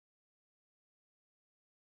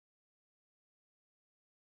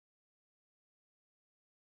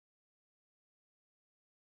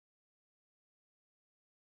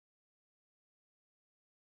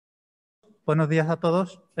buenos días a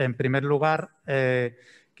todos. En primer lugar,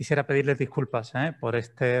 quisiera pedirles disculpas por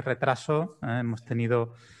este retraso. Hemos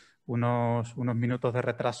tenido unos minutos de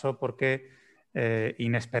retraso porque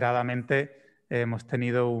inesperadamente hemos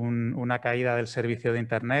tenido una caída del servicio de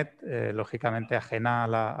Internet, lógicamente ajena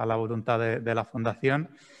a la voluntad de la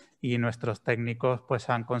Fundación, y nuestros técnicos pues,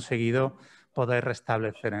 han conseguido poder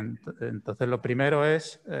restablecer. Entonces, lo primero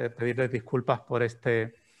es pedirles disculpas por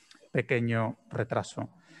este pequeño retraso.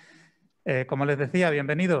 Como les decía,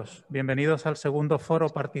 bienvenidos al segundo Foro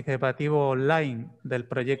Participativo Online del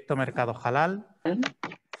Proyecto Mercado Halal,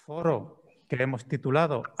 foro que hemos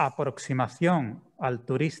titulado Aproximación al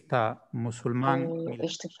turista musulmán.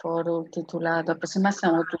 Este foro titulado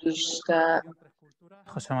Aproximación al turista.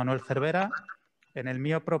 José Manuel Cervera, en el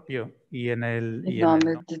mío propio y en el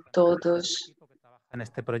nombre de todos en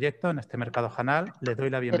este proyecto, en este Mercado Halal, les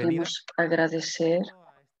doy la bienvenida. Queremos agradecer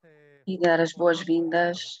e dar as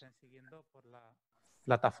boas-vindas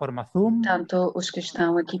plataforma Zoom, tanto os que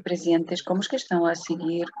estão aqui presentes como os que estão a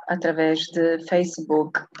seguir através de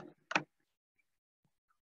Facebook.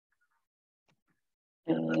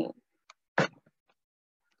 Em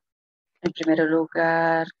primeiro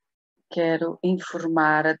lugar, quero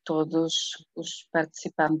informar a todos os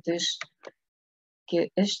participantes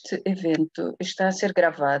que este evento está a ser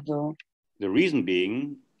gravado. The reason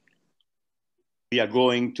being, we are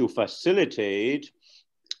going to facilitate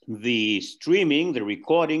the streaming, the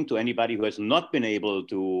recording to anybody who has not been able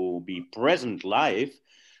to be present live.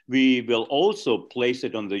 We will also place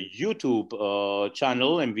it on the YouTube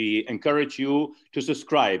channel, and we encourage you to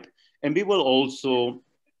subscribe. And we will also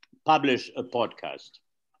publish a podcast.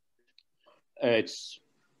 It's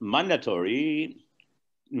mandatory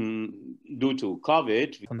due to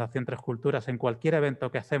COVID. Fundación Tres Culturas, en cualquier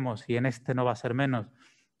evento que hacemos, y en este no va a ser menos,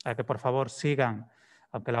 a que por favor sigan,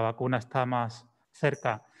 aunque la vacuna está más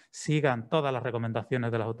cerca, sigan todas las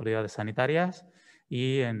recomendaciones de las autoridades sanitarias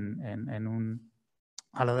y en un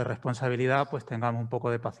halo de responsabilidad pues tengamos un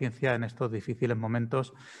poco de paciencia en estos difíciles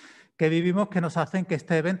momentos que vivimos, que nos hacen que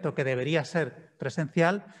este evento, que debería ser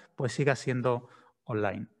presencial, pues siga siendo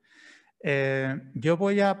online. Yo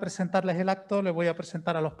voy a presentarles el acto, les voy a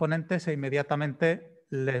presentar a los ponentes e inmediatamente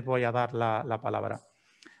les voy a dar la palabra.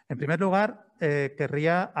 En primer lugar,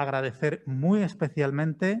 querría agradecer muy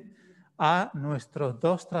especialmente a nuestros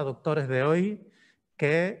dos traductores de hoy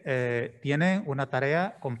que tienen una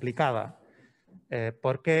tarea complicada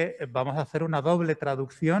porque vamos a hacer una doble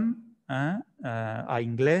traducción a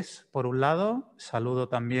inglés, por un lado. Saludo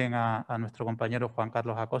también a nuestro compañero Juan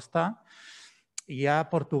Carlos Acosta. Y a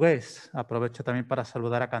portugués. Aprovecho también para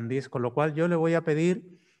saludar a Candice, con lo cual yo le voy a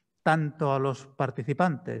pedir tanto a los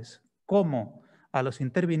participantes como a los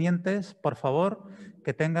intervinientes, por favor,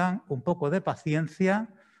 que tengan un poco de paciencia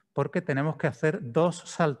porque tenemos que hacer dos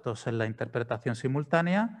saltos en la interpretación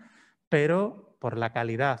simultánea, pero por la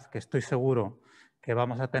calidad que estoy seguro que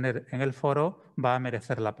vamos a tener en el foro va a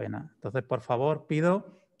merecer la pena. Entonces, por favor,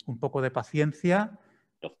 pido un poco de paciencia.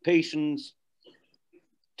 Of patience.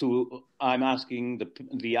 I'm asking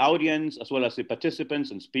the audience as well as the participants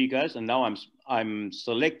and speakers, and now I'm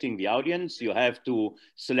selecting the audience. You have to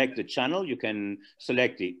select the channel. You can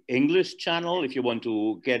select the English channel if you want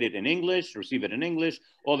to get it in English, receive it in English,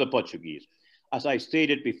 or the Portuguese. As I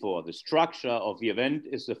stated before, the structure of the event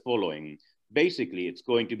is the following. Basically, it's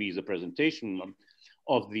going to be the presentation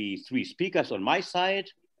of the three speakers on my side.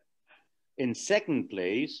 In second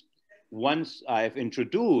place, once I've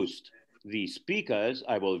introduced the speakers,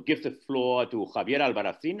 I will give the floor to Javier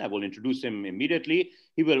Albarracín. I will introduce him immediately.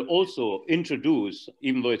 He will also introduce,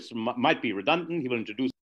 even though it might be redundant, he will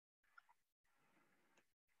introduce.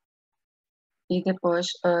 E depois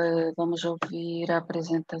vamos ouvir a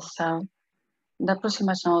apresentação da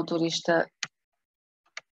aproximação ao turista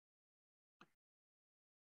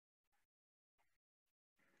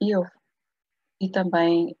e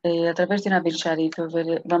também, através de Nabeel Shariff,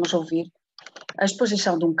 vamos ouvir a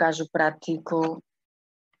exposição de um caso prático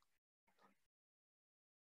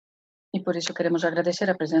e por isso queremos agradecer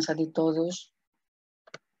a presença de todos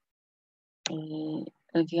e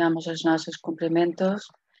enviamos os nossos cumprimentos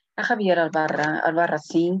a Javier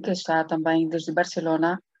Albarracín, que está também desde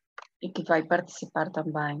Barcelona e que vai participar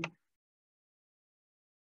também.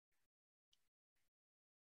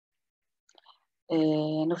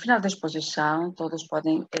 No final da exposição, todos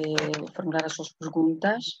podem formular as suas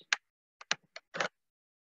perguntas.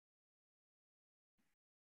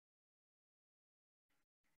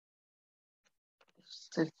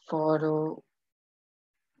 Este foro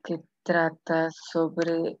que trata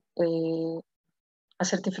sobre a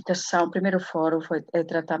certificação, o primeiro foro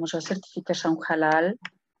tratamos a certificação halal.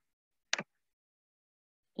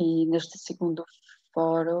 E neste segundo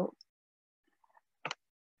fórum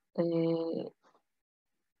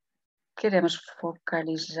queremos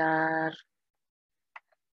focalizar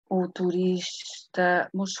o turista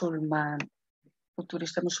muçulmano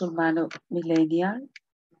millennial,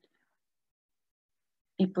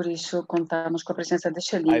 e por isso contamos com a presença de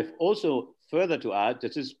Shelina. I've also further to add,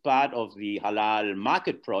 this is part of the Halal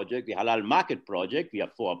Market Project. The Halal Market Project, we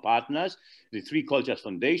have 4 partners, the Three Cultures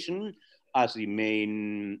Foundation as the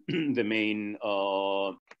main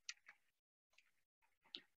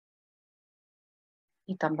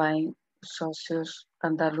e também os sócios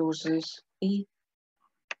andaluzes e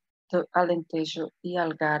do Alentejo e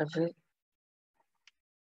Algarve.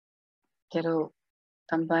 Quero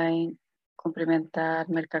também cumprimentar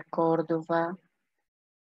Mercacórdova,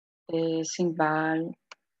 Simbal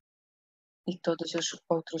e todos os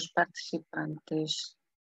outros participantes.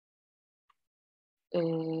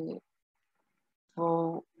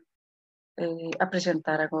 Vou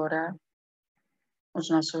apresentar agora os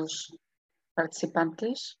nossos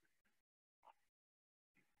participantes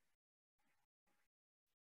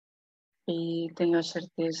e tenho a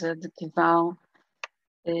certeza de que vão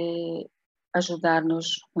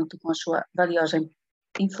ajudar-nos muito com a sua valiosa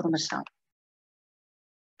informação.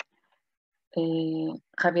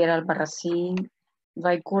 Javier Albarracín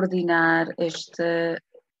vai coordenar este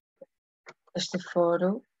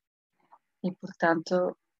fórum e,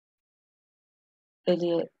 portanto,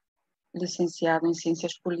 ele é licenciado em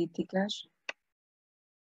Ciências Políticas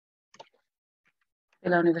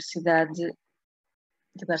pela Universidade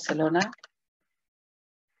de Barcelona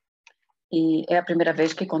e é a primeira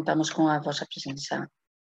vez que contamos com a vossa presença.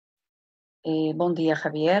 Bom dia,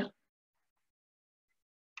 Javier.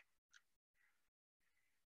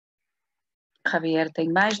 Javier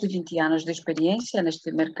tem mais de 20 anos de experiência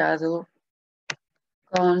neste mercado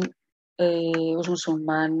com os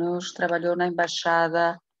muçulmanos, trabalhou na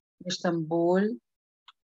Embaixada de Istambul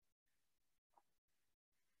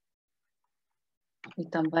e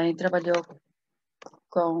também trabalhou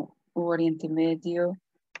com o Oriente Médio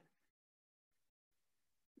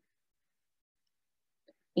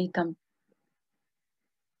e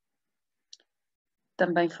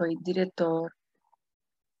também foi diretor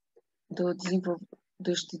do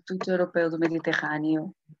Instituto Europeu do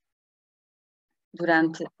Mediterrâneo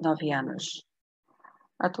durante 9 anos.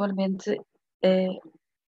 Atualmente é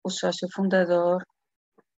o sócio fundador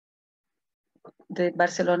de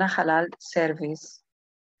Barcelona Halal Services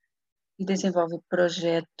e desenvolve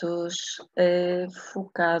projetos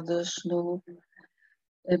focados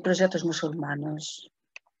em projetos muçulmanos.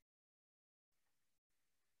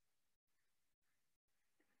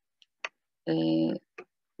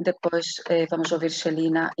 Depois vamos ouvir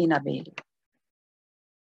Shelina e Nabeel.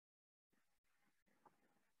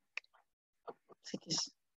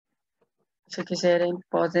 Se quiserem,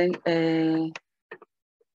 podem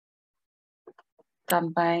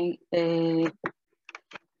também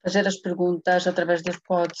fazer as perguntas através dos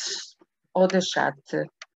pods ou do chat.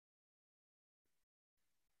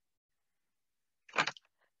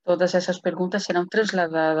 Todas essas perguntas serão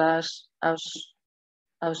trasladadas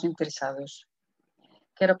aos interessados.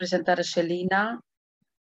 Quero apresentar a Shelina,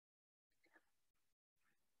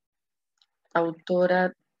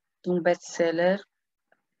 autora de um best-seller.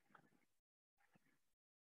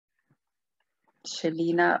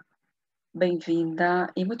 Shelina,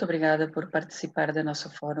 bem-vinda e muito obrigada por participar do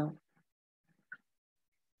nosso fórum.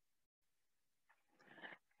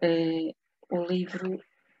 O livro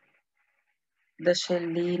da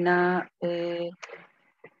Shelina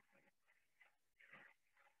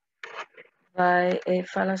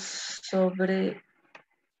fala sobre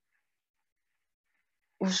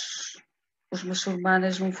os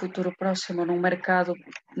muçulmanos num futuro próximo, num mercado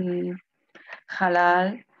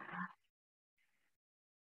halal.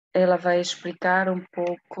 Ela vai explicar um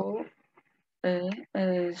pouco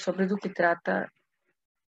sobre do que trata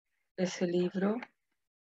esse livro.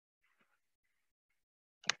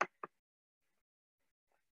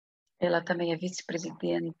 Ela também é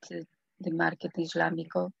vice-presidente de marketing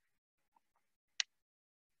islâmico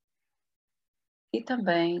e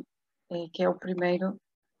também que é o primeiro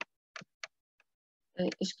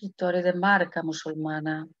escritório de marca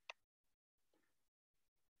muçulmana.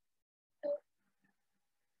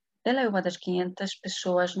 Ela é uma das 500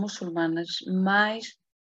 pessoas muçulmanas mais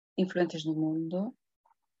influentes no mundo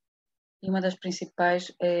e uma das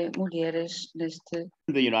principais mulheres neste.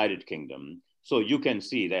 The United Kingdom. So you can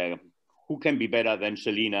see there who can be better than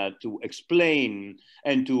Shelina to explain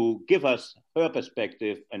and to give us her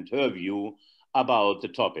perspective and her view about the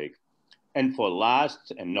topic. And for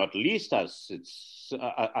last and not least, as the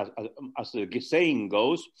saying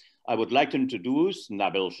goes, I would like to introduce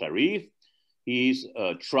Nabeel Shariff. He's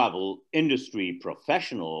a travel industry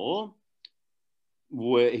professional.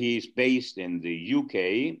 He's based in the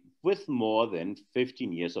UK with more than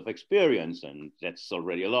 15 years of experience, and that's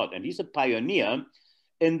already a lot. And he's a pioneer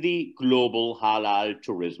in the global halal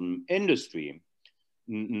tourism industry.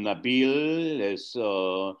 Nabeel is,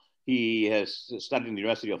 he has studied in the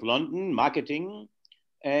University of London, marketing,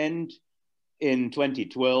 and in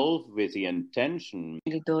 2012, with the intention...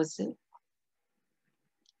 2012,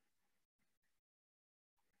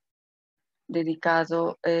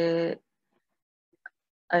 dedicado a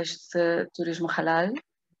este turismo halal.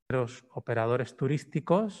 Los operadores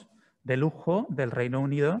turísticos de lujo del Reino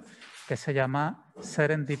Unido, que se llama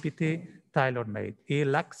Serendipity Tailormade y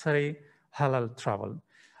Luxury Halal Travel.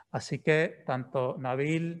 Así que tanto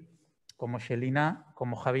Nabeel como Shelina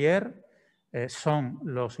como Javier son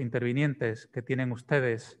los intervinientes que tienen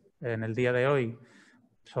ustedes en el día de hoy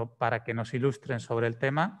para que nos ilustren sobre el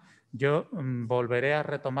tema. Yo volveré a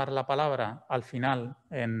retomar la palabra al final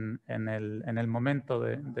en el momento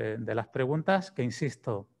de las preguntas, que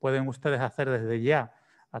insisto, pueden ustedes hacer desde ya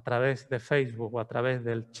a través de Facebook o a través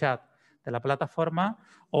del chat de la plataforma,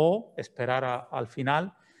 o esperar al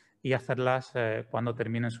final y hacerlas cuando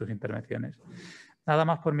terminen sus intervenciones. Nada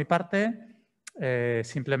más por mi parte.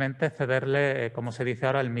 Simplemente cederle, como se dice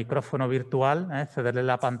ahora, el micrófono virtual, cederle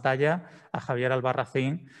la pantalla a Javier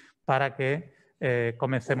Albarracín para que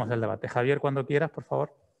comencemos el debate. Javier, cuando quieras, por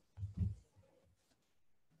favor.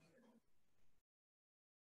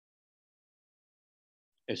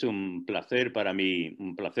 Es un placer para mí,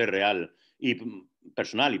 un placer real y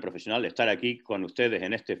personal y profesional estar aquí con ustedes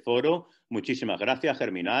en este foro. Muchísimas gracias,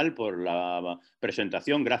 Germinal, por la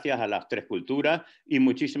presentación. Gracias a las Tres Culturas y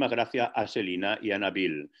muchísimas gracias a Shelina y a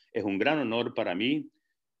Nabeel. Es un gran honor para mí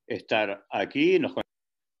estar aquí.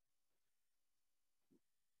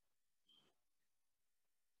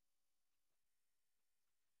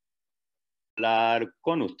 Hablar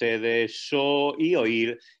con ustedes y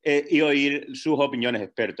oír sus opiniones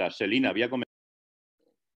expertas. Shelina, había comentado.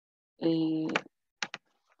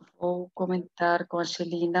 Vou comentar com a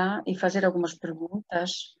Shelina e fazer algumas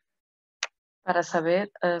perguntas para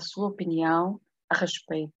saber a sua opinião a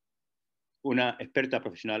respeito. Una experta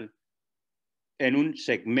profesional en un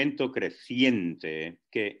segmento creciente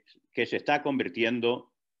que se está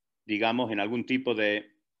convirtiendo, digamos, en algún tipo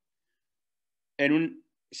de... en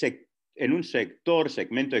un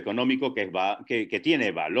segmento económico que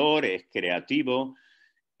tiene valor, es creativo,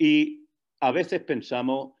 y a veces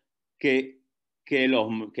pensamos que los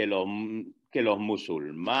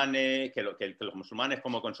musulmanes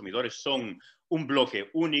como consumidores son un bloque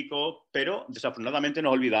único, pero desafortunadamente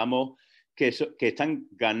nos olvidamos que es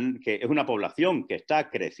una población que está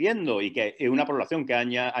creciendo y que es una población que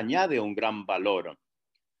añade un gran valor.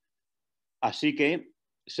 Así que,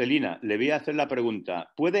 Shelina, le voy a hacer la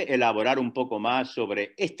pregunta. ¿Puede elaborar un poco más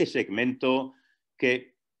sobre este segmento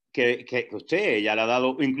que usted ya le ha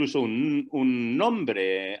dado incluso un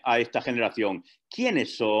nombre a esta generación?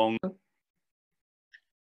 ¿Quiénes son?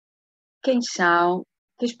 Quem são?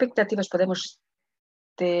 Que expectativas podemos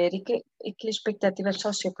ter e que expectativas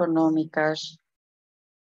socioeconómicas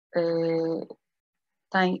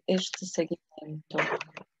tem este segmento?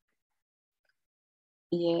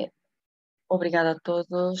 E obrigada a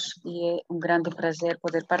todos e é um grande prazer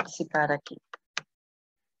poder participar aqui.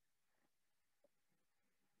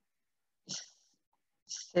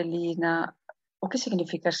 Shelina, o que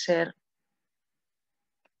significa ser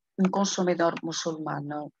um consumidor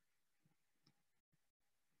muçulmano?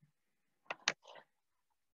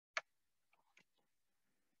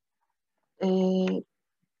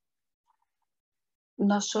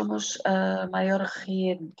 Nós somos a maior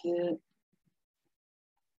rede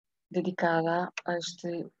dedicada a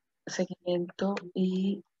este segmento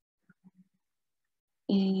e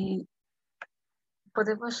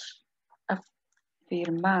podemos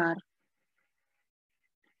afirmar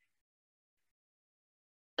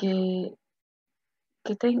que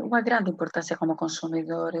tem uma grande importância como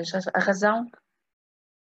consumidores. A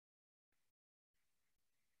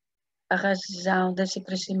razão desse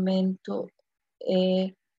crescimento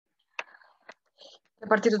é a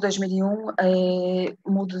partir de 2001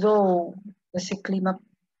 mudou esse clima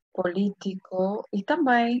político e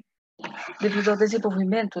também devido ao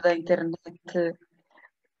desenvolvimento da internet,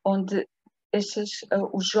 onde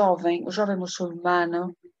o jovem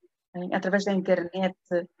muçulmano, através da internet,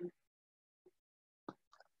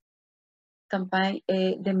 também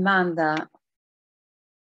demanda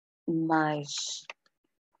mais.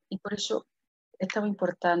 E por isso é tão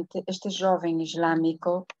importante este jovem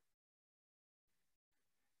islâmico.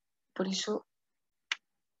 Por isso,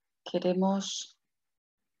 queremos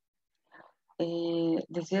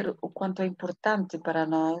dizer o quanto é importante para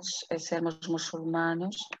nós sermos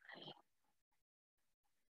muçulmanos,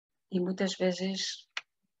 e muitas vezes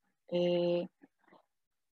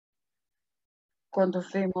quando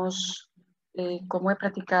vemos como é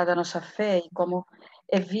praticada a nossa fé e como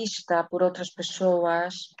é vista por outras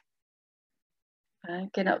pessoas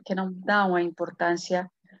que não dão a importância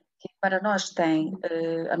que para nós tem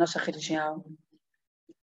a nossa religião.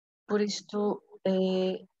 Por isto,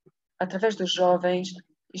 através dos jovens,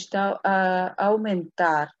 está a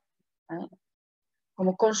aumentar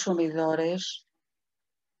como consumidores,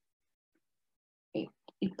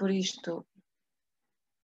 e por isto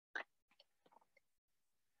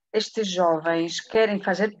estes jovens querem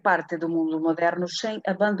fazer parte do mundo moderno sem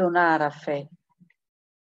abandonar a fé.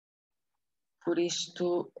 Por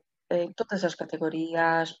isto, em todas as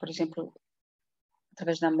categorias, por exemplo,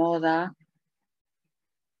 através da moda,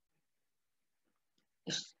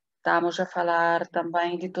 estamos a falar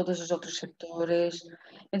também de todos os outros setores,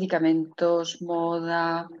 medicamentos,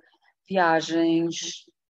 moda, viagens.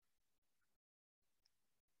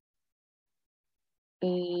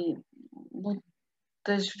 E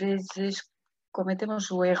muitas vezes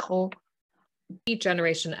cometemos o erro.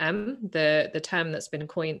 Generation M, the term that's been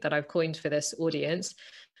coined, that I've coined for this audience,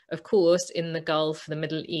 of course, in the Gulf, the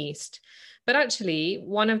Middle East. But actually,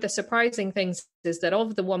 one of the surprising things is that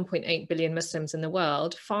of the 1.8 billion Muslims in the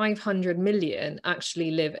world, 500 million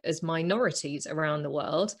actually live as minorities around the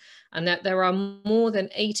world, and that there are more than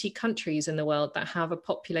 80 countries in the world that have a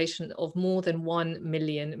population of more than 1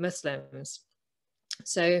 million Muslims.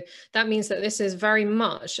 So that means that this is very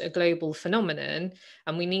much a global phenomenon,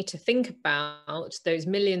 and we need to think about those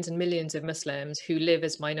millions and millions of Muslims who live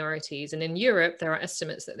as minorities. And in Europe, there are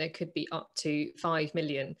estimates that there could be up to 5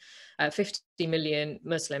 million, 50 million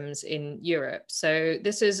Muslims in Europe. So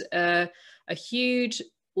this is a huge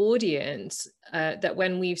audience that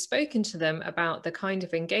when we've spoken to them about the kind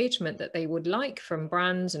of engagement that they would like from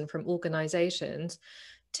brands and from organizations,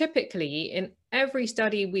 typically in every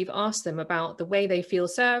study we've asked them about the way they feel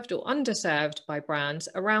served or underserved by brands,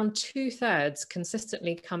 around 2/3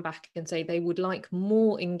 consistently come back and say they would like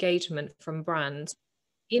more engagement from brands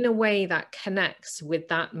in a way that connects with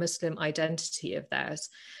that Muslim identity of theirs.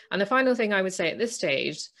 And the final thing I would say at this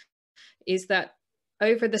stage is that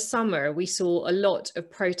over the summer, we saw a lot of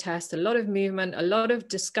protest, a lot of movement, a lot of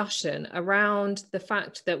discussion around the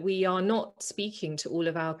fact that we are not speaking to all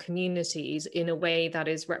of our communities in a way that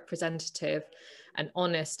is representative and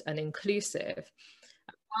honest and inclusive.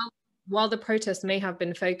 While the protests may have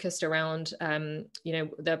been focused around,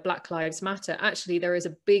 the Black Lives Matter, actually there is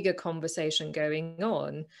a bigger conversation going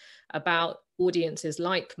on about audiences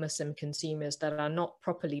like Muslim consumers that are not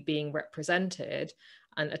properly being represented.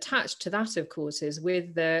 And attached to that, of course, is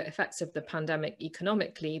with the effects of the pandemic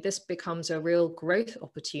economically, this becomes a real growth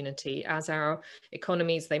opportunity as our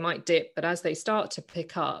economies, they might dip, but as they start to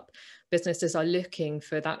pick up, businesses are looking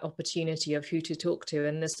for that opportunity of who to talk to.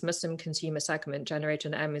 And this Muslim consumer segment,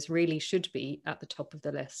 Generation M, should be at the top of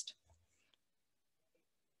the list.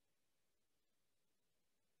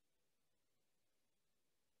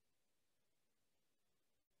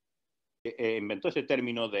 Inventó ese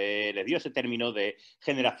término les dio ese término de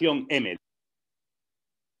generación M.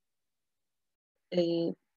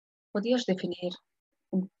 ¿Podrías definir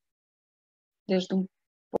desde un...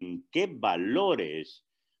 ¿Qué valores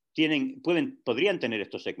podrían tener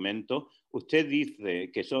estos segmentos? Usted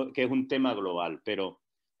dice que es un tema global, pero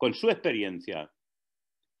con su experiencia,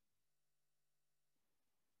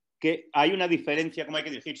 que hay una diferencia, ¿cómo hay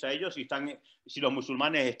que dirigirse a ellos? Si los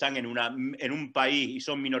musulmanes están en un país y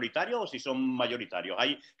son minoritarios o si son mayoritarios.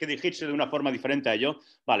 Hay que dirigirse de una forma diferente a ellos.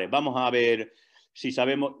 Vale, vamos a ver si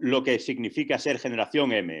sabemos lo que significa ser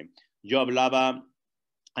generación M. Yo hablaba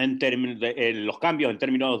en los cambios en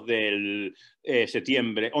términos del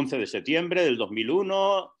 11 de septiembre del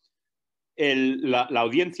 2001. La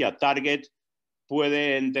audiencia target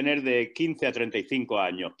pueden tener de 15 a 35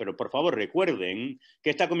 años, pero por favor recuerden que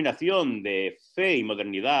esta combinación de fe y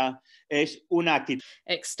modernidad es una actitud.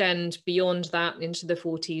 Extend beyond that into the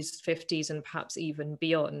 40s, 50s, and perhaps even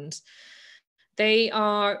beyond. They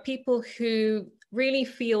are people who really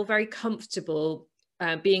feel very comfortable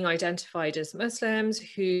being identified as Muslims,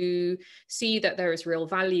 who see that there is real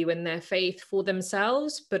value in their faith for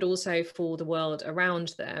themselves, but also for the world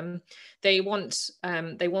around them. They want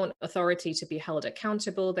authority to be held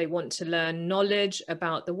accountable. They want to learn knowledge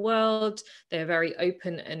about the world. They're very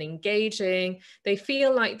open and engaging. They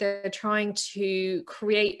feel like they're trying to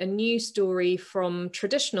create a new story from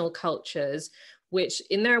traditional cultures, which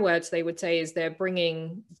in their words, they would say is they're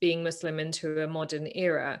bringing being Muslim into a modern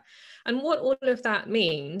era. And what all of that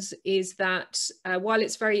means is that while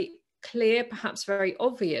it's very clear, perhaps very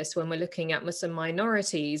obvious when we're looking at Muslim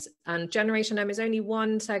minorities, and Generation M is only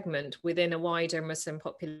one segment within a wider Muslim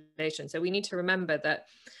population. So we need to remember that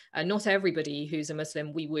not everybody who's a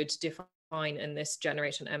Muslim we would define in this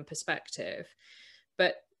Generation M perspective,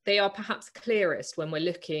 but they are perhaps clearest when we're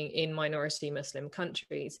looking in minority Muslim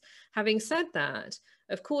countries. Having said that,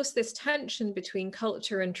 of course, this tension between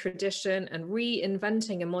culture and tradition and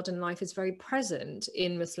reinventing a modern life is very present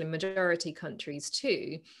in Muslim majority countries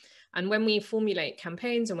too. And when we formulate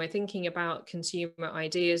campaigns and we're thinking about consumer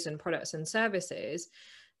ideas and products and services,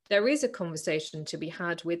 there is a conversation to be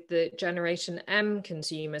had with the Generation M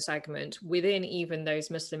consumer segment within even those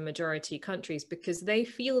Muslim majority countries, because they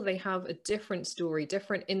feel they have a different story,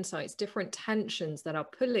 different insights, different tensions that are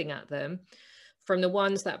pulling at them from the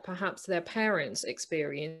ones that perhaps their parents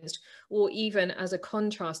experienced, or even as a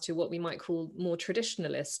contrast to what we might call more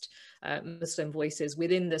traditionalist Muslim voices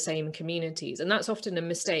within the same communities. And that's often a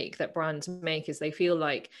mistake that brands make, is they feel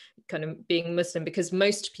like kind of being Muslim, because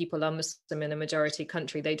most people are Muslim in a majority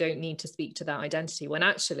country, they don't need to speak to that identity, when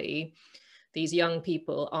actually these young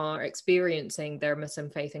people are experiencing their Muslim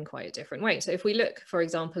faith in quite a different way. So if we look, for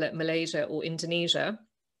example, at Malaysia or Indonesia,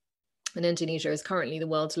 and Indonesia is currently the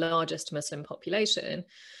world's largest Muslim population,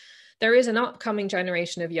 there is an upcoming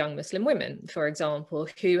generation of young Muslim women, for example,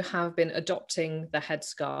 who have been adopting the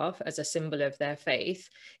headscarf as a symbol of their faith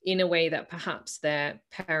in a way that perhaps their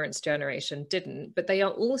parents' generation didn't, but they are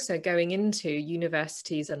also going into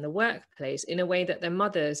universities and the workplace in a way that their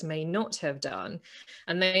mothers may not have done.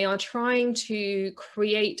 And they are trying to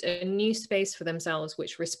create a new space for themselves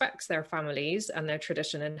which respects their families and their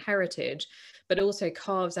tradition and heritage, but also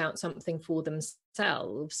carves out something for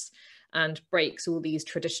themselves and breaks all these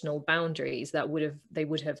traditional boundaries that they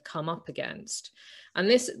would have come up against. And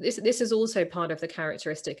this is also part of the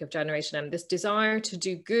characteristic of Generation M, this desire to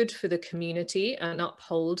do good for the community and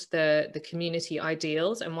uphold the community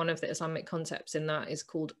ideals. And one of the Islamic concepts in that is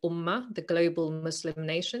called Ummah, the global Muslim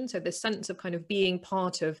nation. So this sense of kind of being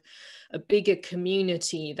part of a bigger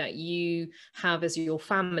community that you have as your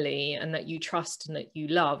family and that you trust and that you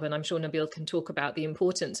love. And I'm sure Nabeel can talk about the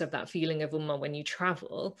importance of that feeling of Ummah when you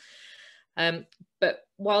travel. But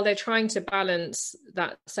while they're trying to balance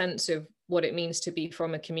that sense of what it means to be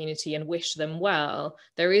from a community and wish them well,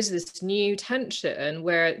 there is this new tension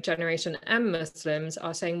where Generation M Muslims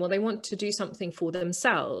are saying, well, they want to do something for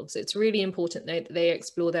themselves. It's really important that they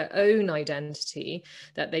explore their own identity,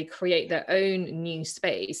 that they create their own new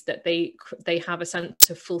space, that they have a sense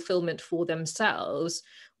of fulfillment for themselves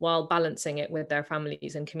while balancing it with their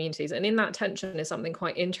families and communities. And in that tension is something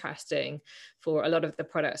quite interesting for a lot of the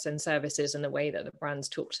products and services and the way that the brands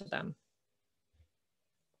talk to them.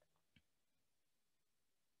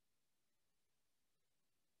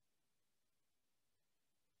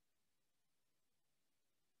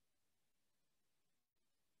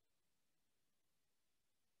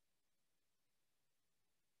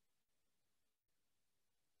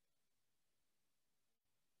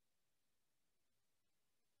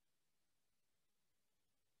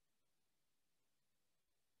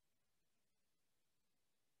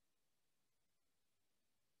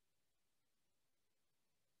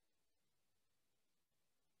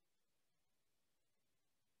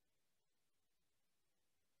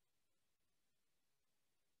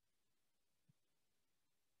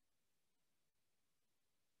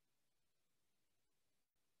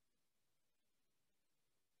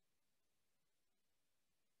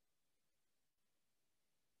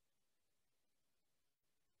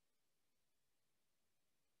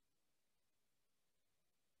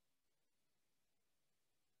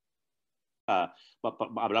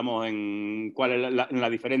 Hablamos en cuál es la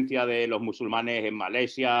diferencia de los musulmanes en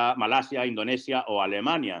Malasia, Indonesia o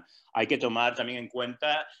Alemania. Hay que tomar también en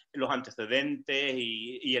cuenta los antecedentes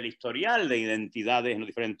y el historial de identidades en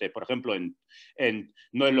diferentes. Por ejemplo,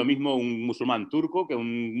 no es lo mismo un musulmán turco que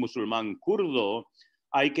un musulmán kurdo.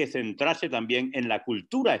 Hay que centrarse también en la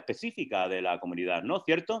cultura específica de la comunidad, ¿no?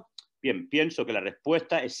 ¿Cierto? Bien, pienso que la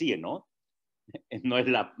respuesta es sí, ¿no? No es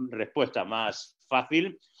la respuesta más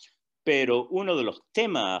fácil, pero uno de los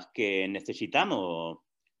temas que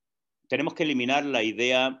tenemos que eliminar la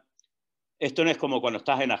idea Esto no es como cuando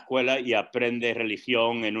estás en la escuela y aprendes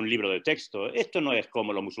religión en un libro de texto. Esto no es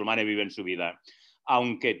como los musulmanes viven su vida,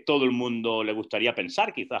 aunque todo el mundo le gustaría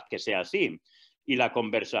pensar quizás que sea así. Y la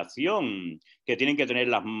conversación que tienen que tener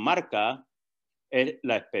las marcas es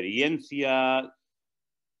la experiencia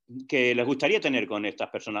que les gustaría tener con estas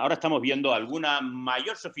personas. Ahora estamos viendo alguna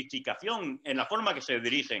mayor sofisticación en la forma que se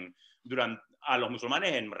dirigen a los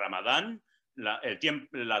musulmanes en Ramadán,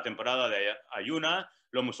 la temporada de ayuna.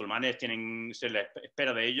 Los musulmanes se les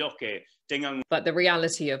espera de ellos que tengan... But the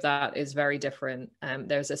reality of that is very different.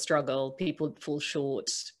 There's a struggle, people fall short,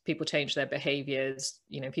 people change their behaviors,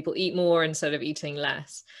 people eat more instead of eating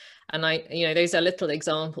less. And those are little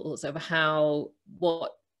examples of how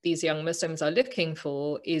what these young Muslims are looking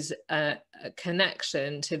for is a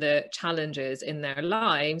connection to the challenges in their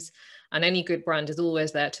lives. And any good brand is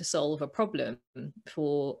always there to solve a problem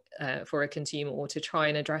for a consumer, or to try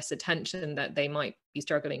and address a tension that they might be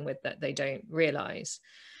struggling with that they don't realize.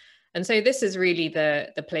 And so this is really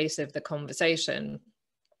the place of the conversation.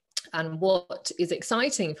 And what is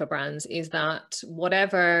exciting for brands is that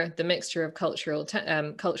whatever the mixture of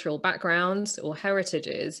cultural backgrounds or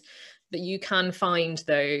heritages, that you can find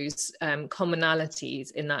those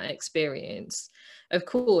commonalities in that experience. Of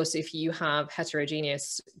course, if you have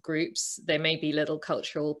heterogeneous groups, there may be little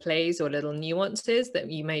cultural plays or little nuances that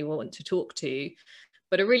you may want to talk to,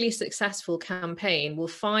 but a really successful campaign will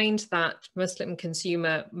find that Muslim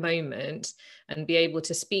consumer moment and be able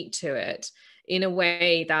to speak to it in a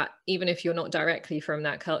way that, even if you're not directly from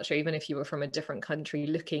that culture, even if you were from a different country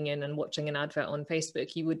looking in and watching an advert on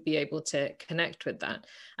Facebook, you would be able to connect with that.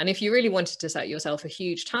 And if you really wanted to set yourself a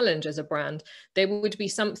huge challenge as a brand, there would be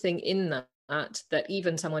something in that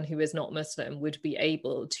even someone who is not Muslim would be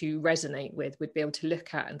able to resonate with, would be able to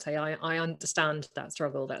look at and say, I understand that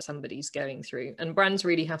struggle that somebody's going through. And brands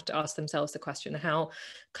really have to ask themselves the question, how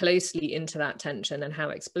closely into that tension and how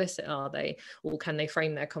explicit are they? Or can they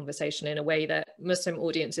frame their conversation in a way that Muslim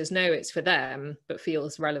audiences know it's for them, but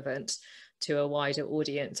feels relevant to a wider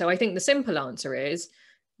audience? So I think the simple answer is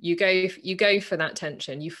you go for that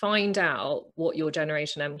tension, you find out what your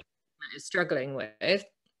generation M is struggling with,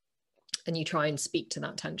 and you try and speak to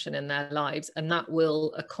that tension in their lives, and that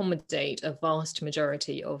will accommodate a vast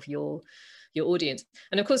majority of your audience.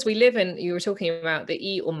 And of course, you were talking about the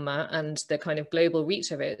e-ummah and the kind of global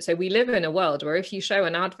reach of it. So we live in a world where if you show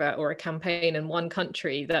an advert or a campaign in one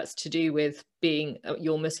country that's to do with being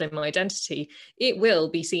your Muslim identity, it will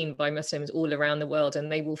be seen by Muslims all around the world,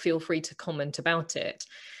 and they will feel free to comment about it.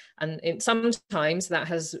 And sometimes that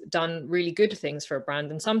has done really good things for a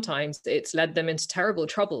brand, and sometimes it's led them into terrible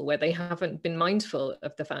trouble where they haven't been mindful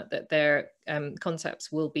of the fact that their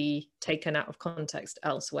concepts will be taken out of context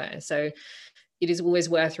elsewhere. So it is always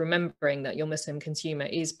worth remembering that your Muslim consumer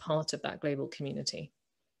is part of that global community.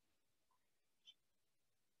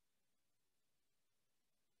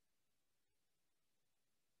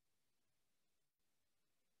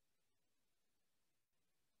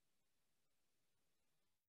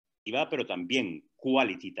 Pero también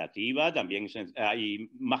cualitativa, también hay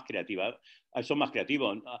más creativa, son más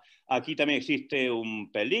creativos. Aquí también existe un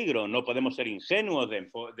peligro, no podemos ser ingenuos de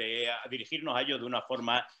dirigirnos a ellos de una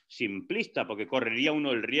forma simplista, porque correría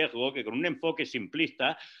uno el riesgo que con un enfoque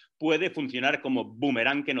simplista puede funcionar como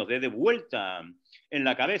boomerang que nos dé de vuelta en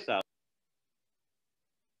la cabeza.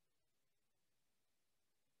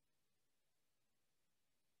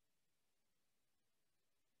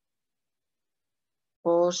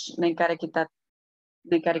 Nem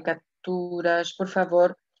caricaturas, por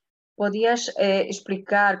favor, ¿podías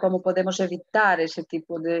explicar cómo podemos evitar ese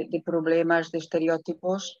tipo de problemas, de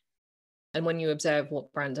estereotipos? And when you observe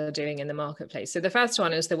what brands are doing in the marketplace. So the first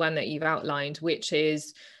one is the one that you've outlined, which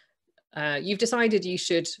is you've decided you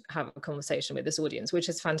should have a conversation with this audience, which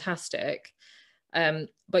is fantastic.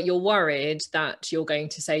 But you're worried that you're going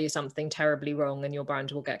to say something terribly wrong and your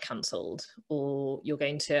brand will get cancelled, or you're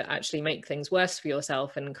going to actually make things worse for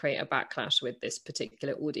yourself and create a backlash with this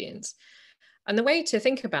particular audience. And the way to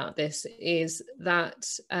think about this is that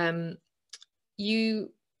you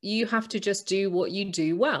have to just do what you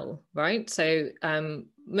do well, right? So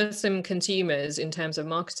Muslim consumers, in terms of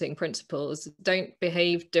marketing principles, don't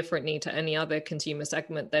behave differently to any other consumer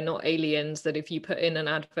segment. They're not aliens that if you put in an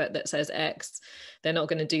advert that says X, they're not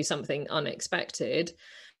going to do something unexpected.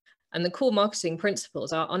 And the core marketing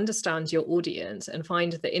principles are understand your audience and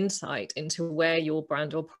find the insight into where your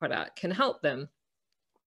brand or product can help them.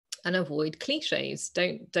 And avoid cliches.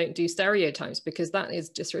 Don't do stereotypes, because that is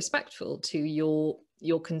disrespectful to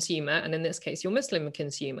your consumer, and in this case, your Muslim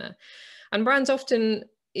consumer. And brands often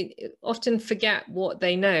forget what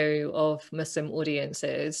they know of Muslim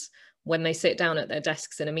audiences when they sit down at their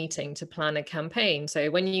desks in a meeting to plan a campaign. So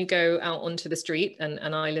when you go out onto the street, and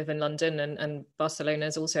I live in London, and Barcelona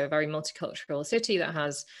is also a very multicultural city that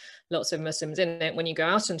has lots of Muslims in it. When you go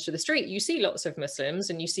out onto the street, you see lots of Muslims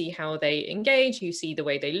and you see how they engage, you see the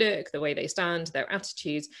way they look, the way they stand, their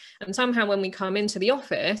attitudes. And somehow when we come into the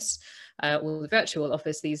office, or the virtual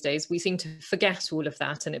office these days, we seem to forget all of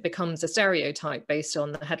that, and it becomes a stereotype based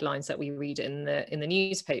on the headlines that we read in the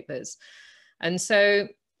newspapers. And so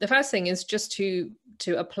the first thing is just to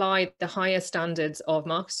apply the higher standards of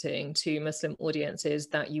marketing to Muslim audiences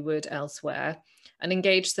that you would elsewhere, and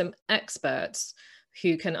engage some experts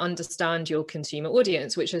who can understand your consumer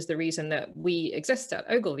audience, which is the reason that we exist at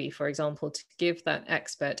Ogilvy, for example, to give that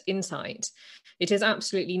expert insight. It is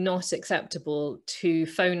absolutely not acceptable to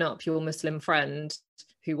phone up your Muslim friend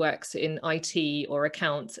who works in IT or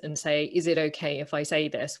accounts and say, is it okay if I say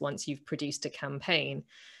this, once you've produced a campaign?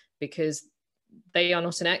 Because they are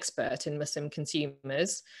not an expert in Muslim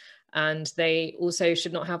consumers, and they also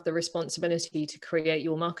should not have the responsibility to create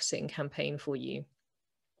your marketing campaign for you.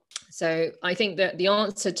 So I think that the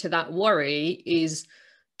answer to that worry is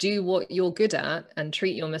do what you're good at and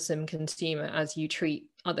treat your Muslim consumer as you treat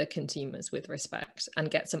other consumers with respect,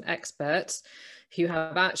 and get some experts who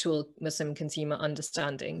have actual Muslim consumer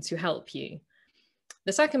understanding to help you.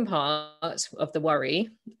 The second part of the worry,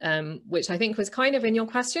 which I think was kind of in your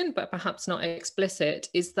question, but perhaps not explicit,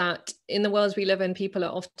 is that in the world we live in, people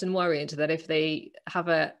are often worried that if they have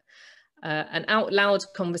an out loud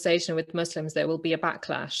conversation with Muslims, there will be a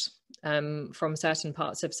backlash from certain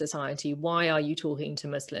parts of society. Why are you talking to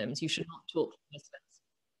Muslims? You should not talk to Muslims.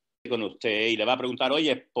 Con usted y le va a preguntar,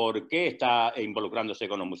 oye, ¿por qué está involucrándose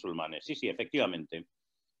con los musulmanes? Sí, sí, efectivamente.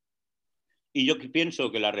 Y yo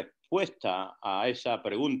pienso que la respuesta a esa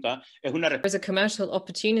pregunta es una respuesta. There's a commercial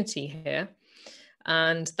opportunity here,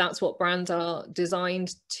 and that's what brands are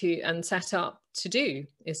designed to and set up to do,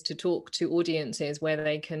 is to talk to audiences where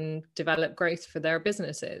they can develop growth for their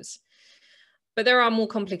businesses. But there are more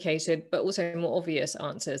complicated but also more obvious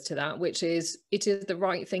answers to that, which is it is the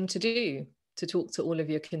right thing to do, to talk to all of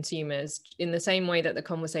your consumers, in the same way that the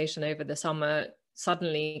conversation over the summer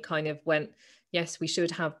suddenly kind of went, yes, we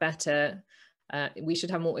should have better, we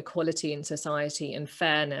should have more equality in society and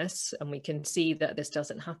fairness, and we can see that this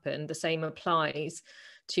doesn't happen. The same applies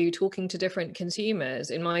to talking to different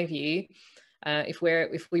consumers. In my view, if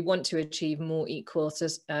we want to achieve more equal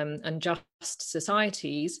and just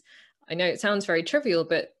societies, I know it sounds very trivial,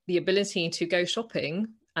 but the ability to go shopping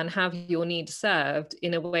and have your needs served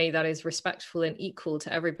in a way that is respectful and equal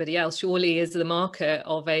to everybody else surely is the marker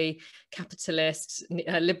of a capitalist,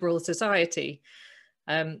 liberal society.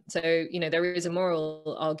 So, you know, there is a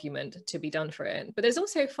moral argument to be done for it. But there's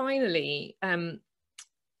also, finally,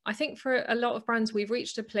 I think for a lot of brands, we've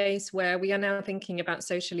reached a place where we are now thinking about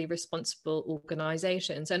socially responsible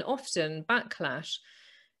organizations, and often backlash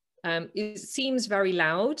it seems very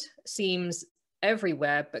loud, seems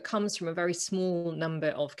everywhere, but comes from a very small number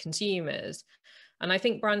of consumers. And I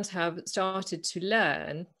think brands have started to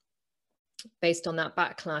learn, based on that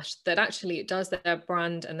backlash, that actually it does their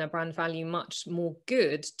brand and their brand value much more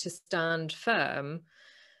good to stand firm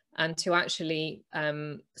and to actually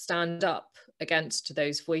stand up against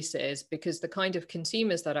those voices, because the kind of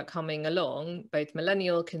consumers that are coming along, both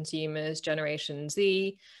millennial consumers, Generation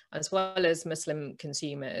Z, as well as Muslim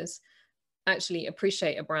consumers, actually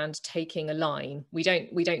appreciate a brand taking a line. We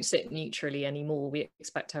don't sit neutrally anymore. We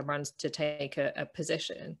expect our brands to take a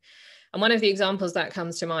position. And one of the examples that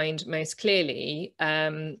comes to mind most clearly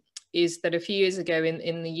is that a few years ago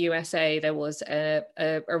in the USA, there was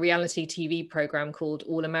a reality TV program called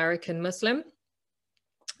All American Muslim.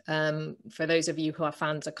 For those of you who are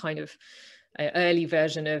fans, a kind of early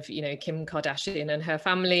version of, you know, Kim Kardashian and Her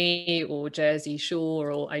Family, or Jersey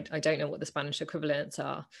Shore, or I don't know what the Spanish equivalents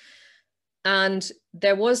are. And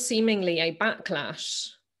there was seemingly a backlash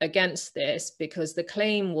against this because the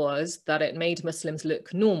claim was that it made Muslims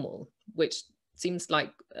look normal, which seems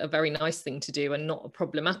like a very nice thing to do and not a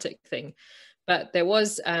problematic thing. But there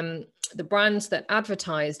was the brands that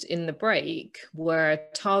advertised in the break were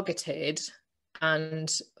targeted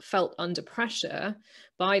and felt under pressure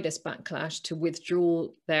by this backlash to withdraw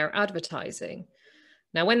their advertising.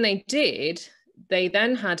 Now, when they did, they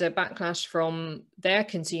then had a backlash from their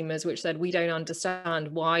consumers, which said, we don't understand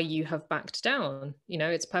why you have backed down. You know,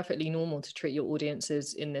 it's perfectly normal to treat your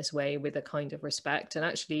audiences in this way with a kind of respect. And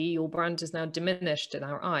actually your brand is now diminished in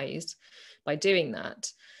our eyes by doing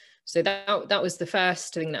that. So that was the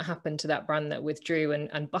first thing that happened to that brand that withdrew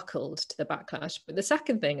and buckled to the backlash. But the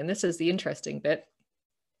second thing, and this is the interesting bit,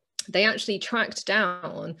 they actually tracked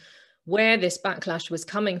down where this backlash was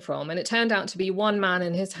coming from. And it turned out to be one man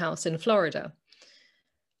in his house in Florida.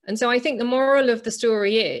 And so I think the moral of the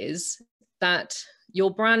story is that your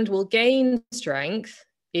brand will gain strength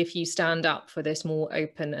if you stand up for this more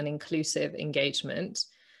open and inclusive engagement.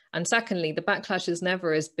 And secondly, the backlash is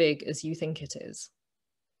never as big as you think it is.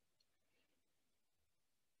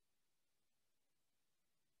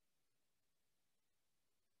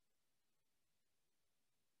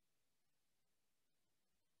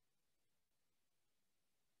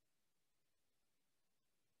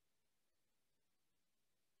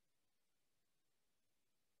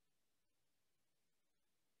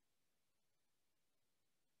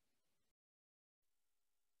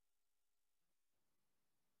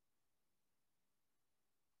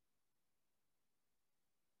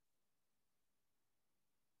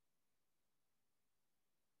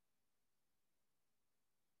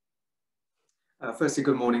 Firstly,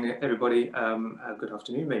 good morning, everybody. Good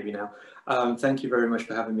afternoon, maybe now. Thank you very much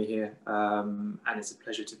for having me here. And it's a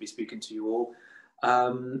pleasure to be speaking to you all.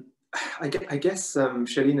 I guess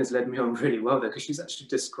Shelina's led me on really well there, because she's actually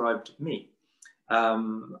described me.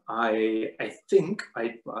 I think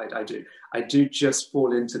I do just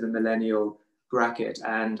fall into the millennial bracket,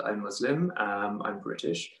 and I'm Muslim, I'm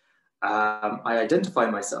British. I identify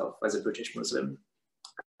myself as a British Muslim,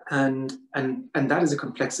 and that is a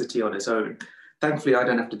complexity on its own. Thankfully, I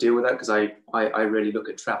don't have to deal with that, because I really look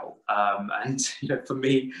at travel. And you know, for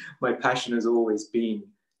me, my passion has always been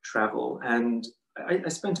travel. And I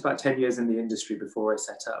spent about 10 years in the industry before I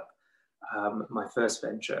set up my first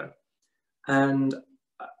venture. And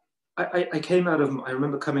I came out of, I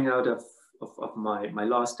remember coming out of my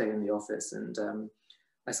last day in the office, and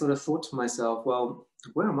I sort of thought to myself, well,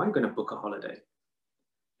 where am I going to book a holiday?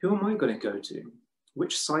 Who am I going to go to?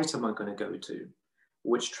 Which site am I going to go to?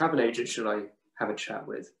 Which travel agent should I have a chat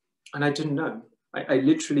with? And I didn't know. I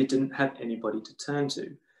literally didn't have anybody to turn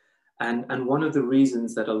to. And one of the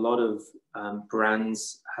reasons that a lot of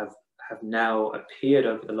brands have now appeared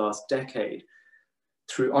over the last decade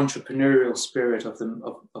through entrepreneurial spirit of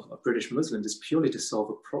British Muslims is purely to solve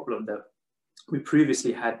a problem that we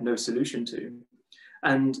previously had no solution to.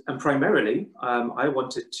 And primarily, I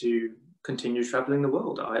wanted to continue traveling the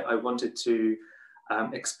world. I wanted to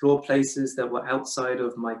explore places that were outside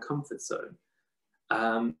of my comfort zone.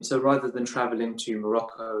 So rather than traveling to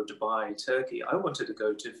Morocco, Dubai, Turkey, I wanted to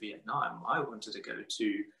go to Vietnam. I wanted to go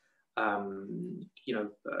to,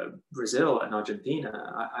 Brazil and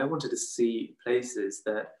Argentina. I wanted to see places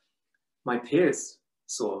that my peers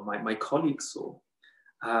saw, my colleagues saw.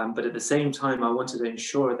 But at the same time, I wanted to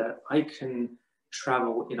ensure that I can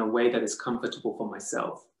travel in a way that is comfortable for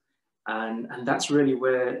myself. And that's really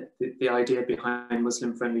where the idea behind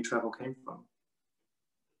Muslim-friendly travel came from.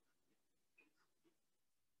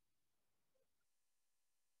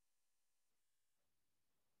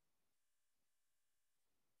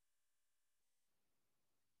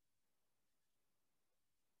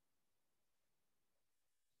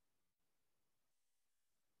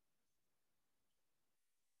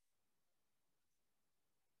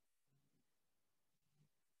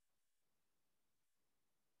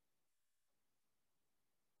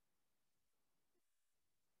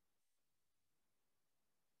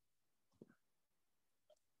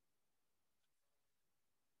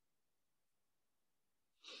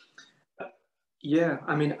 Yeah,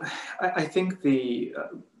 I mean, I think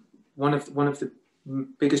one of the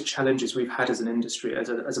biggest challenges we've had as an industry, as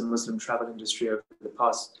a Muslim travel industry over the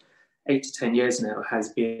past 8 to 10 years now,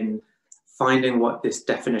 has been finding what this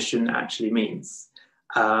definition actually means.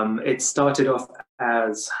 It started off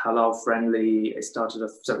as halal friendly. It started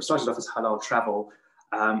off as halal travel,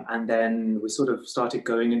 and then we sort of started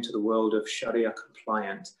going into the world of Sharia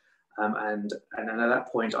compliant. And at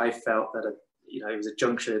that point, I felt that it was a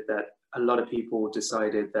juncture that a lot of people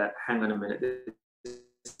decided that, hang on a minute, this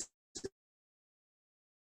is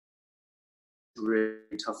really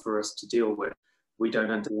tough for us to deal with. We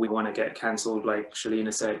want to get cancelled, like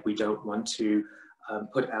Shelina said. We don't want to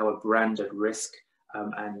put our brand at risk,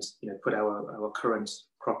 and put our current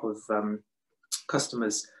crop of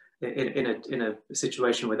customers in a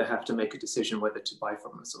situation where they have to make a decision whether to buy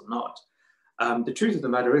from us or not. The truth of the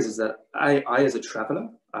matter is that I as a traveler,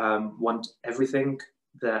 want everything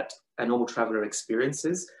that a normal traveler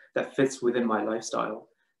experiences that fits within my lifestyle.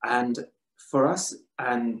 And for us,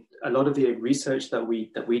 and a lot of the research that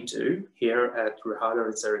we do here at Hala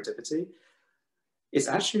and Serendipity, it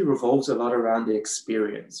actually revolves a lot around the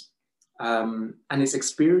experience. And it's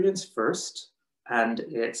experience first, and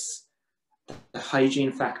it's the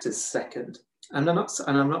hygiene factors second. And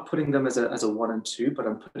I'm not putting them as a 1 and 2, but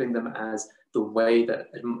I'm putting them as the way that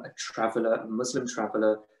a Muslim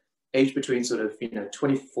traveler aged between sort of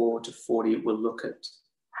 24 to 40 will look at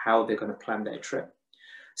how they're going to plan their trip.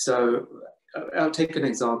 So I'll take an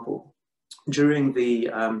example. During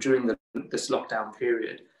this lockdown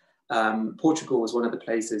period, Portugal was one of the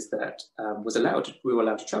places that we were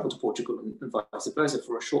allowed to travel to Portugal and vice versa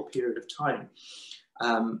for a short period of time.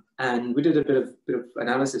 And we did a bit of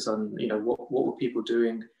analysis on what were people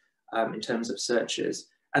doing in terms of searches.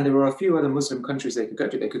 And there were a few other Muslim countries they could go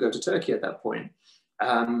to. They could go to Turkey at that point.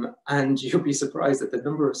 And you'll be surprised that the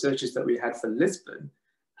number of searches that we had for Lisbon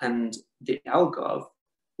and the Algarve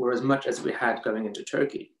were as much as we had going into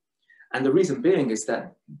Turkey. And the reason being is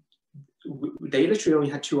that they literally only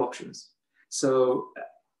had two options. So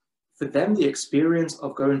for them, the experience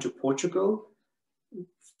of going to Portugal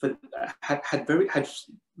had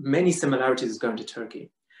many similarities as going to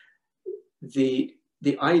Turkey. The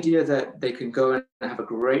idea that they can go and have a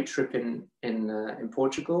great trip in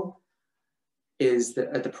Portugal is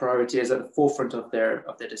the priority, is at the forefront of their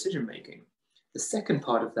decision making. The second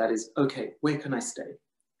part of that is, okay, where can I stay?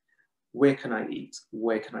 Where can I eat?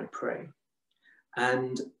 Where can I pray?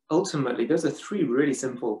 And ultimately, those are three really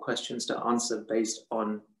simple questions to answer based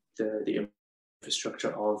on the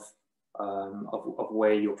infrastructure of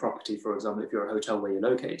where your property, for example, if you're a hotel, where you're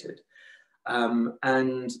located.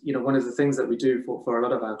 And one of the things that we do for a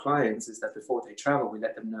lot of our clients is that before they travel, we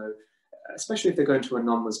let them know, especially if they're going to a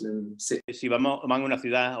non-Muslim city. Si van a una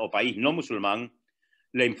ciudad o país no musulmán,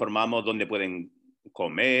 le informamos dónde pueden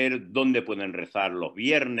comer, dónde pueden rezar los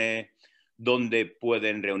viernes, dónde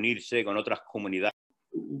pueden reunirse con otras comunidades.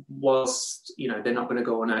 Whilst they're not going to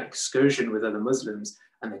go on an excursion with other Muslims,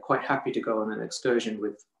 and they're quite happy to go on an excursion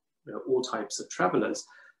with all types of travelers,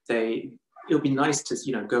 it'll be nice to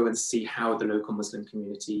go and see how the local Muslim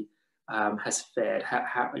community has fared.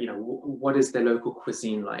 What is their local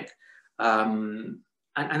cuisine like? And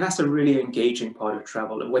that's a really engaging part of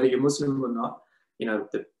travel. And whether you're Muslim or not,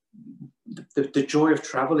 the joy of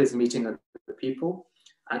travel is meeting other people,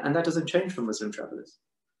 and that doesn't change for Muslim travelers.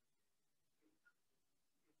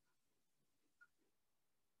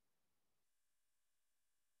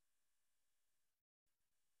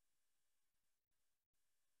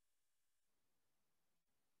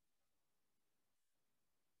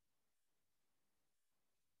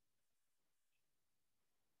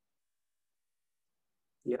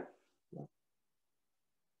 Yeah.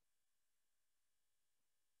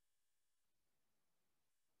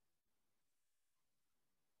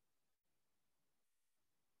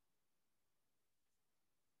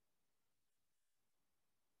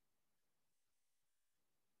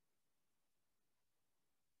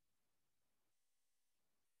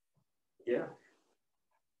 Yeah.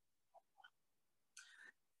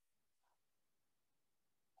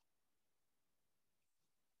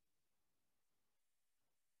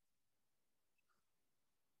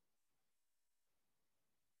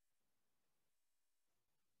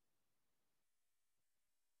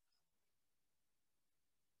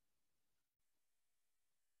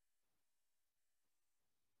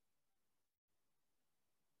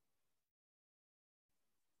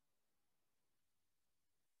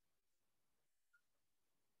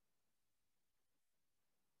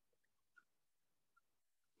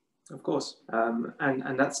 Of course,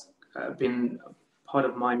 and that's been part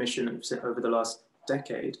of my mission over the last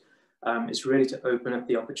decade, is really to open up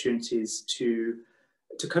the opportunities to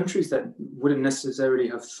countries that wouldn't necessarily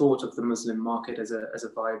have thought of the Muslim market as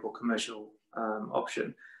a viable commercial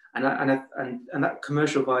option, and that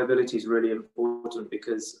commercial viability is really important,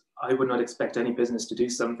 because I would not expect any business to do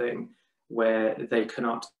something where they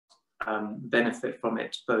cannot benefit from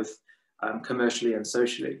it both commercially and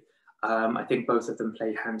socially. I think both of them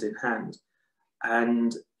play hand in hand.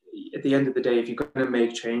 And at the end of the day, if you're going to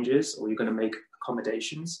make changes or you're going to make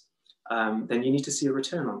accommodations, then you need to see a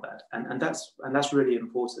return on that. And that's really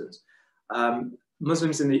important.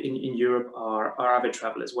 Muslims in Europe are avid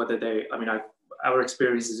travelers, whether they, our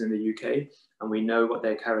experiences in the UK, and we know what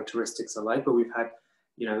their characteristics are like, but we've had,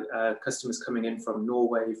 customers coming in from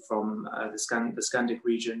Norway, from the Scandic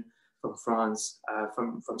region, from France,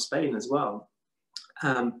 from Spain as well.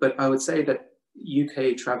 But I would say that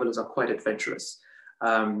UK travelers are quite adventurous.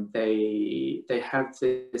 They have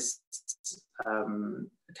this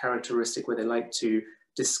characteristic where they like to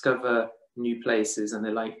discover new places, and they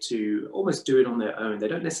like to almost do it on their own. They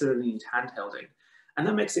don't necessarily need hand-holding. And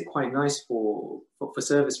that makes it quite nice for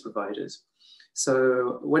service providers.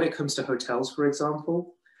 So when it comes to hotels, for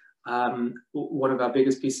example, one of our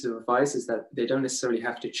biggest pieces of advice is that they don't necessarily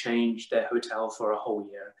have to change their hotel for a whole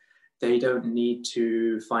year. They don't need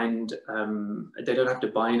to they don't have to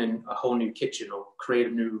buy in a whole new kitchen or create a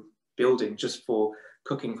new building just for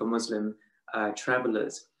cooking for Muslim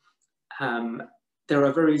travelers. there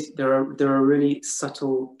are really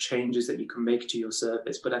subtle changes that you can make to your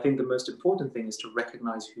service, but I think the most important thing is to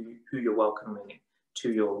recognize who you're welcoming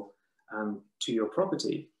to your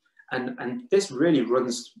property, and this really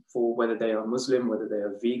runs for whether they are Muslim, whether they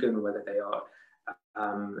are vegan, whether they are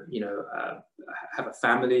have a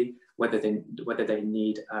family, whether they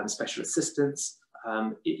need special assistance.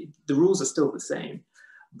 The rules are still the same,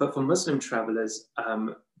 but for Muslim travelers,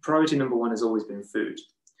 priority number one has always been food.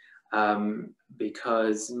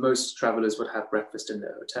 Because most travelers would have breakfast in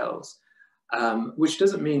their hotels, which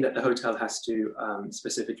doesn't mean that the hotel has to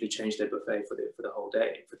specifically change their buffet for the whole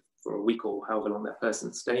day, for a week or however long that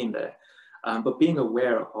person's staying there. But being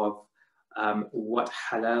aware of what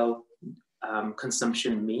halal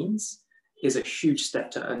consumption means is a huge step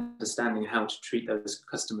to understanding how to treat those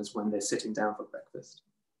customers when they're sitting down for breakfast.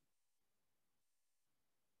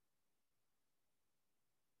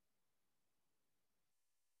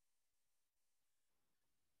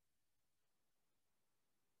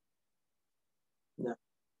 Yeah.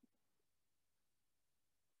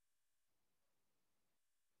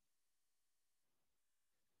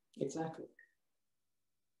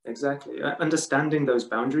 Exactly. Understanding those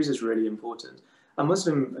boundaries is really important. A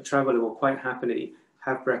Muslim traveler will quite happily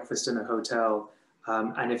have breakfast in a hotel,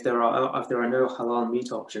 and if there are no halal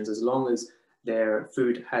meat options, as long as their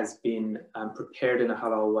food has been prepared in a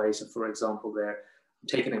halal way. So, for example, they're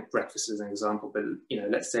taking a breakfast as an example, but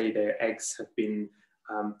let's say their eggs have been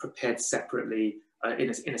prepared separately in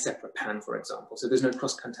a separate pan, for example. So there's no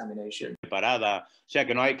cross-contamination. Preparada, o sea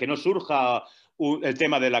que no surja el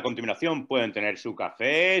tema de la contaminación. Pueden tener su